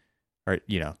moved, or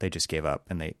they just gave up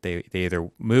and they either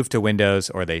moved to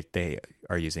Windows or they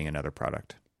are using another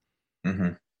product.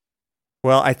 Mm-hmm.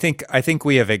 Well, I think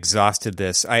we have exhausted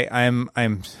this.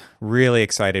 I'm really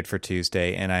excited for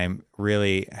Tuesday, and I'm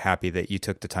really happy that you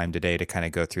took the time today to kind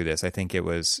of go through this. I think it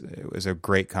was a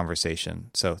great conversation.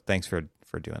 So thanks for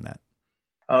doing that.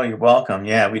 Oh, you're welcome.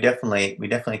 Yeah, we definitely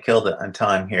killed it on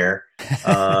time here. Spent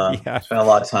a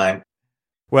lot of time.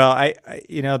 Well, I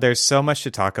there's so much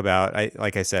to talk about.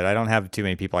 Like I said, I don't have too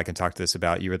many people I can talk to this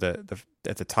about. You were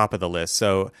at the top of the list.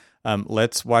 So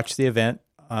let's watch the event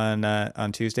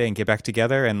on Tuesday and get back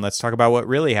together, and let's talk about what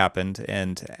really happened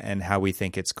and how we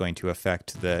think it's going to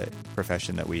affect the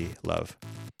profession that we love.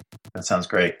 That sounds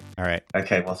great. All right.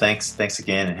 Okay. Well, thanks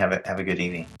again, and have a good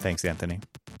evening. Thanks, Anthony.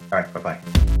 All right. Bye-bye.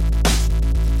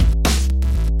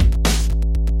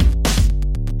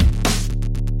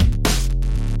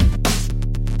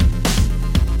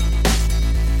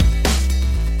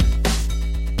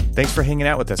 Thanks for hanging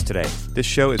out with us today. This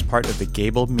show is part of the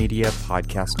Gable Media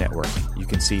Podcast Network. You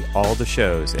can see all the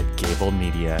shows at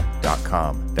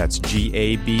gablemedia.com. That's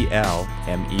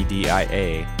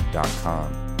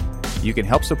GABLMEDIA.com. You can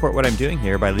help support what I'm doing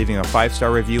here by leaving a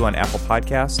 5-star review on Apple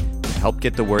Podcasts to help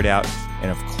get the word out,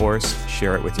 and of course,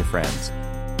 share it with your friends.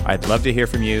 I'd love to hear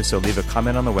from you, so leave a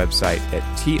comment on the website at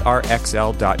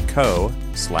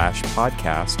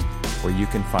trxl.co/podcast, where you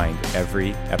can find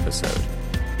every episode.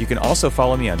 You can also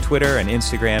follow me on Twitter and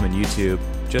Instagram and YouTube.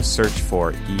 Just search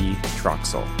for E.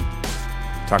 Troxel.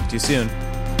 Talk to you soon.